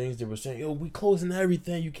the things they were saying, yo, we closing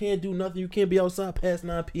everything. You can't do nothing. You can't be outside past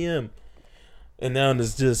 9 p.m. And now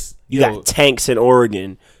it's just... You got tanks in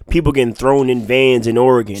Oregon. People getting thrown in vans in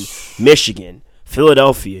Oregon, Michigan,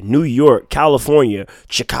 Philadelphia, New York, California,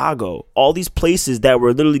 Chicago. All these places that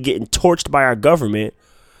were literally getting torched by our government.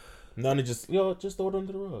 Now they just throw it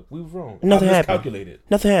under the rug. We were wrong. Nothing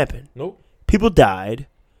happened. Nope. People died.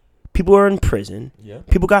 People are in prison. Yeah.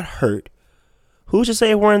 People got hurt. Who's to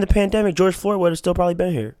say if we're in the pandemic, George Floyd would have still probably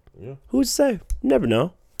been here? Yeah. Who's to say? You never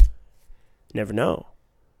know. You never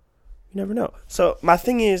know. So my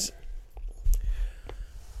thing is,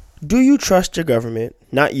 do you trust your government?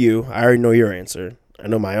 Not you. I already know your answer. I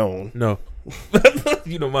know my own. No.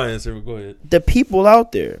 You know my answer, but go ahead. The people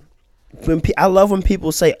out there. I love when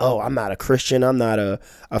people say, "Oh, I'm not a Christian. I'm not a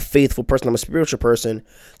faithful person. I'm a spiritual person."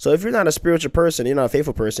 So if you're not a spiritual person, you're not a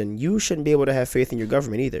faithful person, you shouldn't be able to have faith in your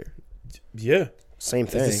government either. Yeah. Same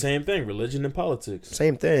thing. It's the same thing. Religion and politics.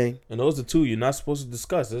 Same thing. And those are two you're not supposed to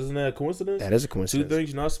discuss. Isn't that a coincidence? That is a Two coincidence.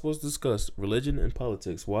 things you're not supposed to discuss: religion and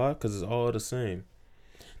politics. Why? Because it's all the same.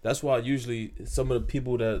 That's why usually some of the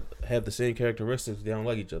people that have the same characteristics, they don't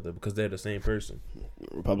like each other because they're the same person.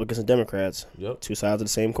 Republicans and Democrats. Yep. Two sides of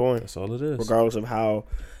the same coin. That's all it is. Regardless of how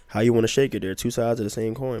you want to shake it, they're two sides of the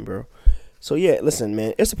same coin, bro. So yeah, listen,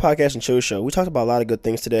 man, it's a podcast and chill show. We talked about a lot of good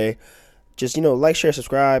things today. Just, like, share,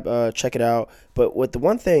 subscribe, check it out. But with the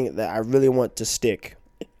one thing that I really want to stick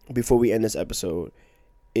before we end this episode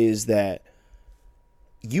is that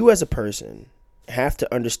you as a person have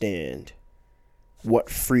to understand what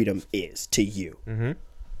freedom is to you. Mm-hmm.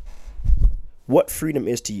 What freedom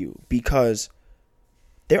is to you, because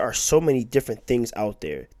there are so many different things out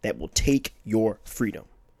there that will take your freedom,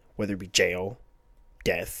 whether it be jail,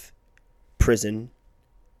 death, prison,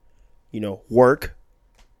 work.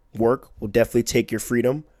 Work will definitely take your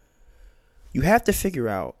freedom. You have to figure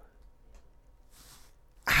out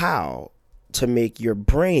how to make your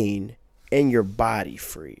brain and your body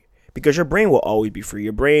free, because your brain will always be free.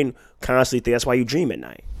 Your brain constantly thinks, that's why you dream at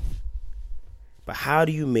night. But how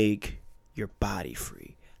do you make your body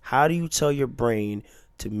free? How do you tell your brain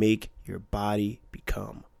to make your body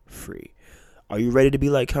become free? Are you ready to be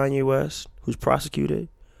like Kanye West, who's prosecuted?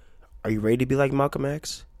 Are you ready to be like Malcolm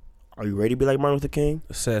X? Are you ready to be like Martin Luther King?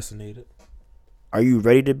 Assassinated. Are you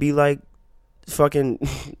ready to be like fucking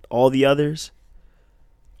all the others?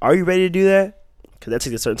 Are you ready to do that? Because that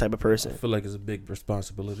takes a certain type of I person. feel like it's a big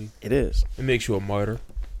responsibility. It is. It makes you a martyr.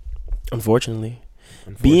 Unfortunately.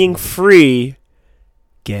 Being free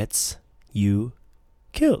gets you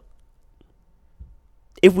killed.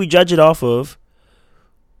 If we judge it off of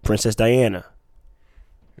Princess Diana,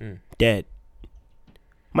 dead.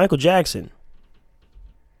 Michael Jackson,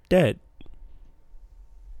 dead.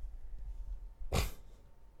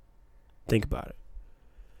 Think about it.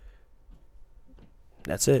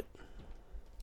 That's it.